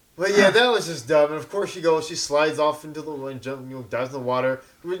 But yeah, that was just dumb. And of course she slides off into the and dives in the water.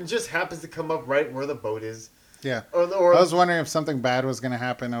 It just happens to come up right where the boat is. Yeah. Or I was wondering if something bad was going to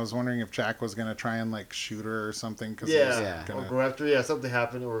happen. I was wondering if Jack was going to try and like shoot her or something. Or go after her. Yeah, something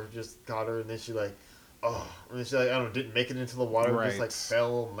happened or just caught her and then she like... Oh, and then she I don't know, didn't make it into the water, just like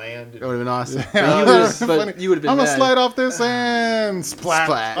fell and landed. It would have been awesome. Yeah. You would have been I'm going to mad. slide off this and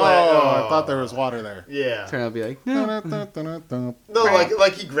splat. Oh, I thought there was water there. Yeah. Turn out to be like, No,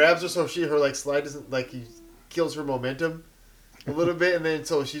 like he grabs her so her like slide doesn't, like he kills her momentum a little bit and then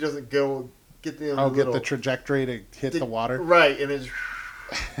so she doesn't get the trajectory to hit the water. Right, and then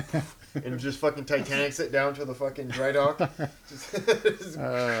and just fucking Titanics it down to the fucking dry dock. oh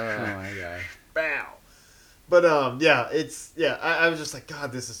my god. Bow. But I was just like,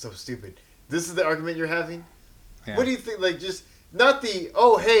 God, this is so stupid. This is the argument you're having? Yeah. What do you think? Like, just not the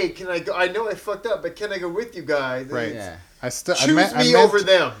hey, can I go? I know I fucked up, but can I go with you guys? Right. Yeah. Choose me over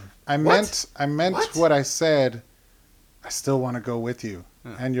them. I meant what I said. I still want to go with you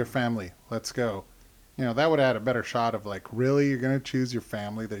and your family. Let's go. That would add a better shot of like, really, you're gonna choose your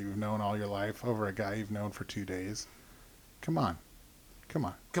family that you've known all your life over a guy you've known for 2 days? Come on, man.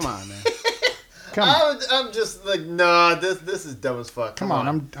 I'm just like, nah, this is dumb as fuck. Come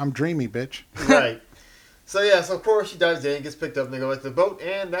on. I'm dreamy, bitch. Right. So of course she dives in, gets picked up, and they go back to the boat,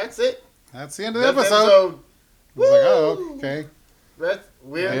 and that's it. That's the end of the episode. I was like, oh, okay. That's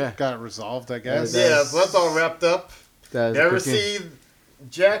weird. Yeah. Got it resolved, I guess. Yeah, so that's all wrapped up. Never see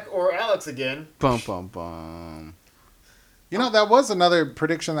Jack or Alex again. Bum bum bum. That was another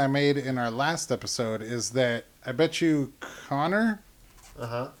prediction I made in our last episode. Is that I bet you Connor.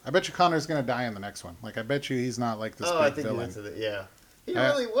 I bet you Connor's gonna die in the next one. Like I bet you he's not like this big villain. He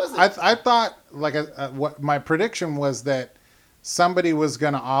really wasn't. I thought what my prediction was that somebody was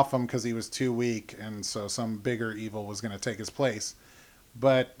gonna off him because he was too weak, and so some bigger evil was gonna take his place.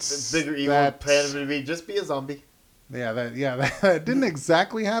 But the bigger evil plan would be just be a zombie. Yeah, that didn't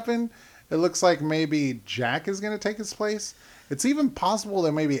exactly happen. It looks like maybe Jack is gonna take his place. It's even possible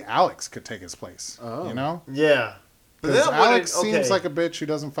that maybe Alex could take his place. Oh, yeah. Because Alex seems like a bitch who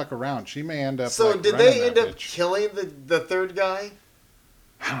doesn't fuck around. She may end up. So did they end up killing the third guy?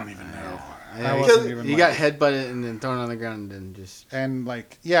 I don't even know. Because he got headbutted and then thrown on the ground and just. And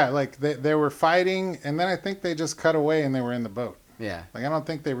they were fighting, and then I think they just cut away and they were in the boat. Yeah. Like I don't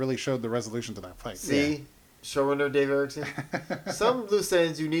think they really showed the resolution to that fight. See, showrunner Dave Erickson. Some loose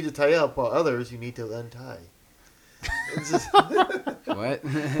ends you need to tie up, while others you need to untie. What?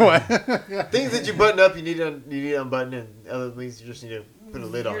 Things that you button up, you need to unbutton, and other things you just need to put a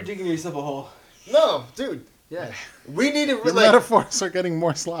lid on. You're digging yourself a hole. No, dude. Yeah. We need to. The metaphors are getting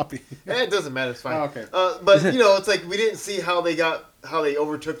more sloppy. It doesn't matter. It's fine. Oh, okay. But it's like we didn't see how they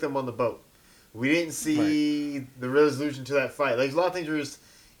overtook them on the boat. We didn't see the resolution to that fight. Like a lot of things were just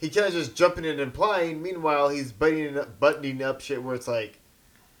he kind of just jumping in and implying. Meanwhile, he's buttoning up shit where it's like,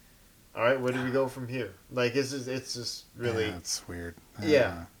 all right, where do we go from here? Like it's just really. Yeah, it's weird.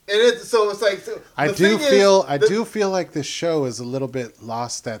 Yeah, and it's like. So I do feel like this show is a little bit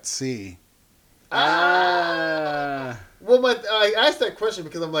lost at sea. Well, I asked that question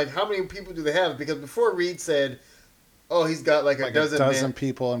because I'm like, how many people do they have? Because before Reed said, oh, he's got like a dozen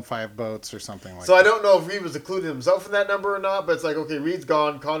people and 5 boats or something like that. So I don't know if Reed was including himself in that number or not, but it's like, okay, Reed's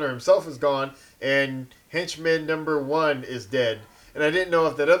gone, Connor himself is gone, and henchman number 1 is dead. And I didn't know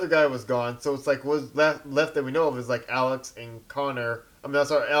if that other guy was gone, so it's like what's left that we know of is like Alex and Connor. I mean,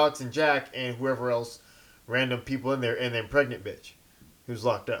 sorry, Alex and Jack and whoever else, random people in there, and then pregnant bitch, who's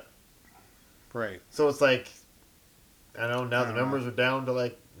locked up. Right. So it's like, I don't know, now the numbers are down to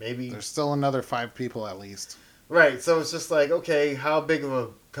like maybe... There's still another 5 people at least. Right, so it's just like, okay, how big of a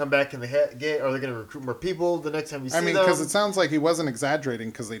comeback can they get? Are they going to recruit more people the next time you see them? I mean, because it sounds like he wasn't exaggerating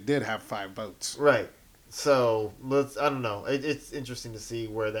because they did have 5 boats. Right. So I don't know. It's interesting to see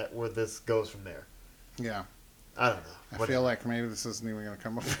where this goes from there. Yeah. I don't know. I feel like maybe this isn't even going to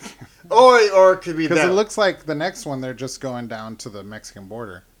come up again. Or it could be that. Because it looks like the next one, they're just going down to the Mexican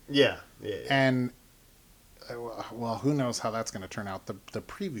border. Yeah. And, well, who knows how that's going to turn out. The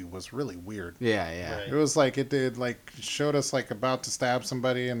preview was really weird. Yeah. Right. It was like, it did, like, showed us, like, about to stab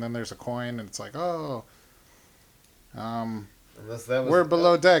somebody, and then there's a coin, and it's like, oh, we're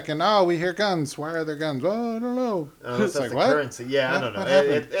below deck, and we hear guns. Why are there guns? Oh, I don't know. It's like, what? Currency. Yeah, I don't know.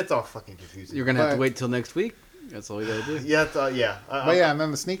 It's all fucking confusing. You're going to have to wait till next week? That's all we got to do. Yeah, yeah. But yeah, and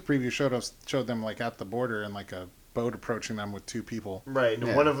then the sneak preview showed them, like, at the border, and, like, a boat approaching them with 2 people. Right,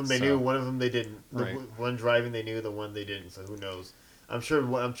 and one of them they knew, one of them they didn't. The right. one driving they knew, the one they didn't. So who knows? I'm sure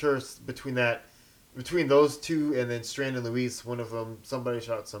between those 2 and then Strand and Luis, one of them somebody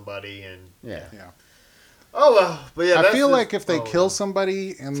shot somebody and yeah. Oh well, but yeah. I feel like if they kill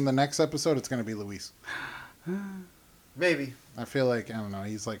somebody in the next episode, it's going to be Luis. Maybe. I feel like I don't know.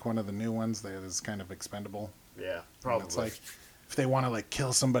 He's like one of the new ones that is kind of expendable. Yeah, probably. And it's like if they want to like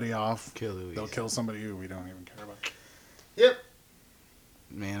kill somebody off, they'll kill somebody who we don't even care about. Yep.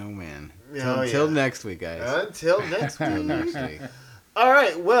 Man, oh man. Until next week, guys. Until next week. All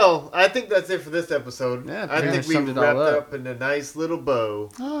right. Well, I think that's it for this episode. Yeah, I think we wrapped it up in a nice little bow.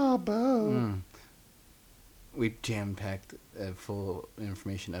 Oh, bow. We jam-packed full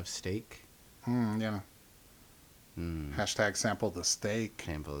information of steak. Yeah. Hashtag sample the steak.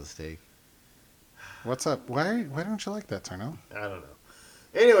 Sample the steak. What's up? Why don't you like that, Tarnell? I don't know.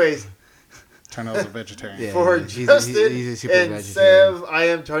 Anyways. Tarnell's a vegetarian. Yeah, for Justin he's and Sev, I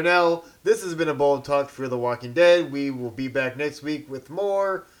am Tarnell. This has been a Bold Talk for The Walking Dead. We will be back next week with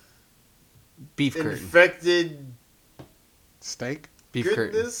more beef curtain. Infected steak? Beef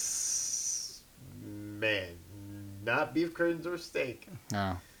goodness. Curtain. Man, not beef curtains or steak.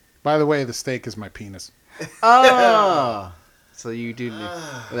 No. By the way, the steak is my penis. Oh. So you do.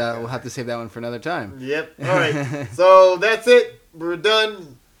 We'll have to save that one for another time. Yep. All right. So that's it. We're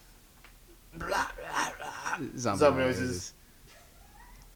done. Zombie noises.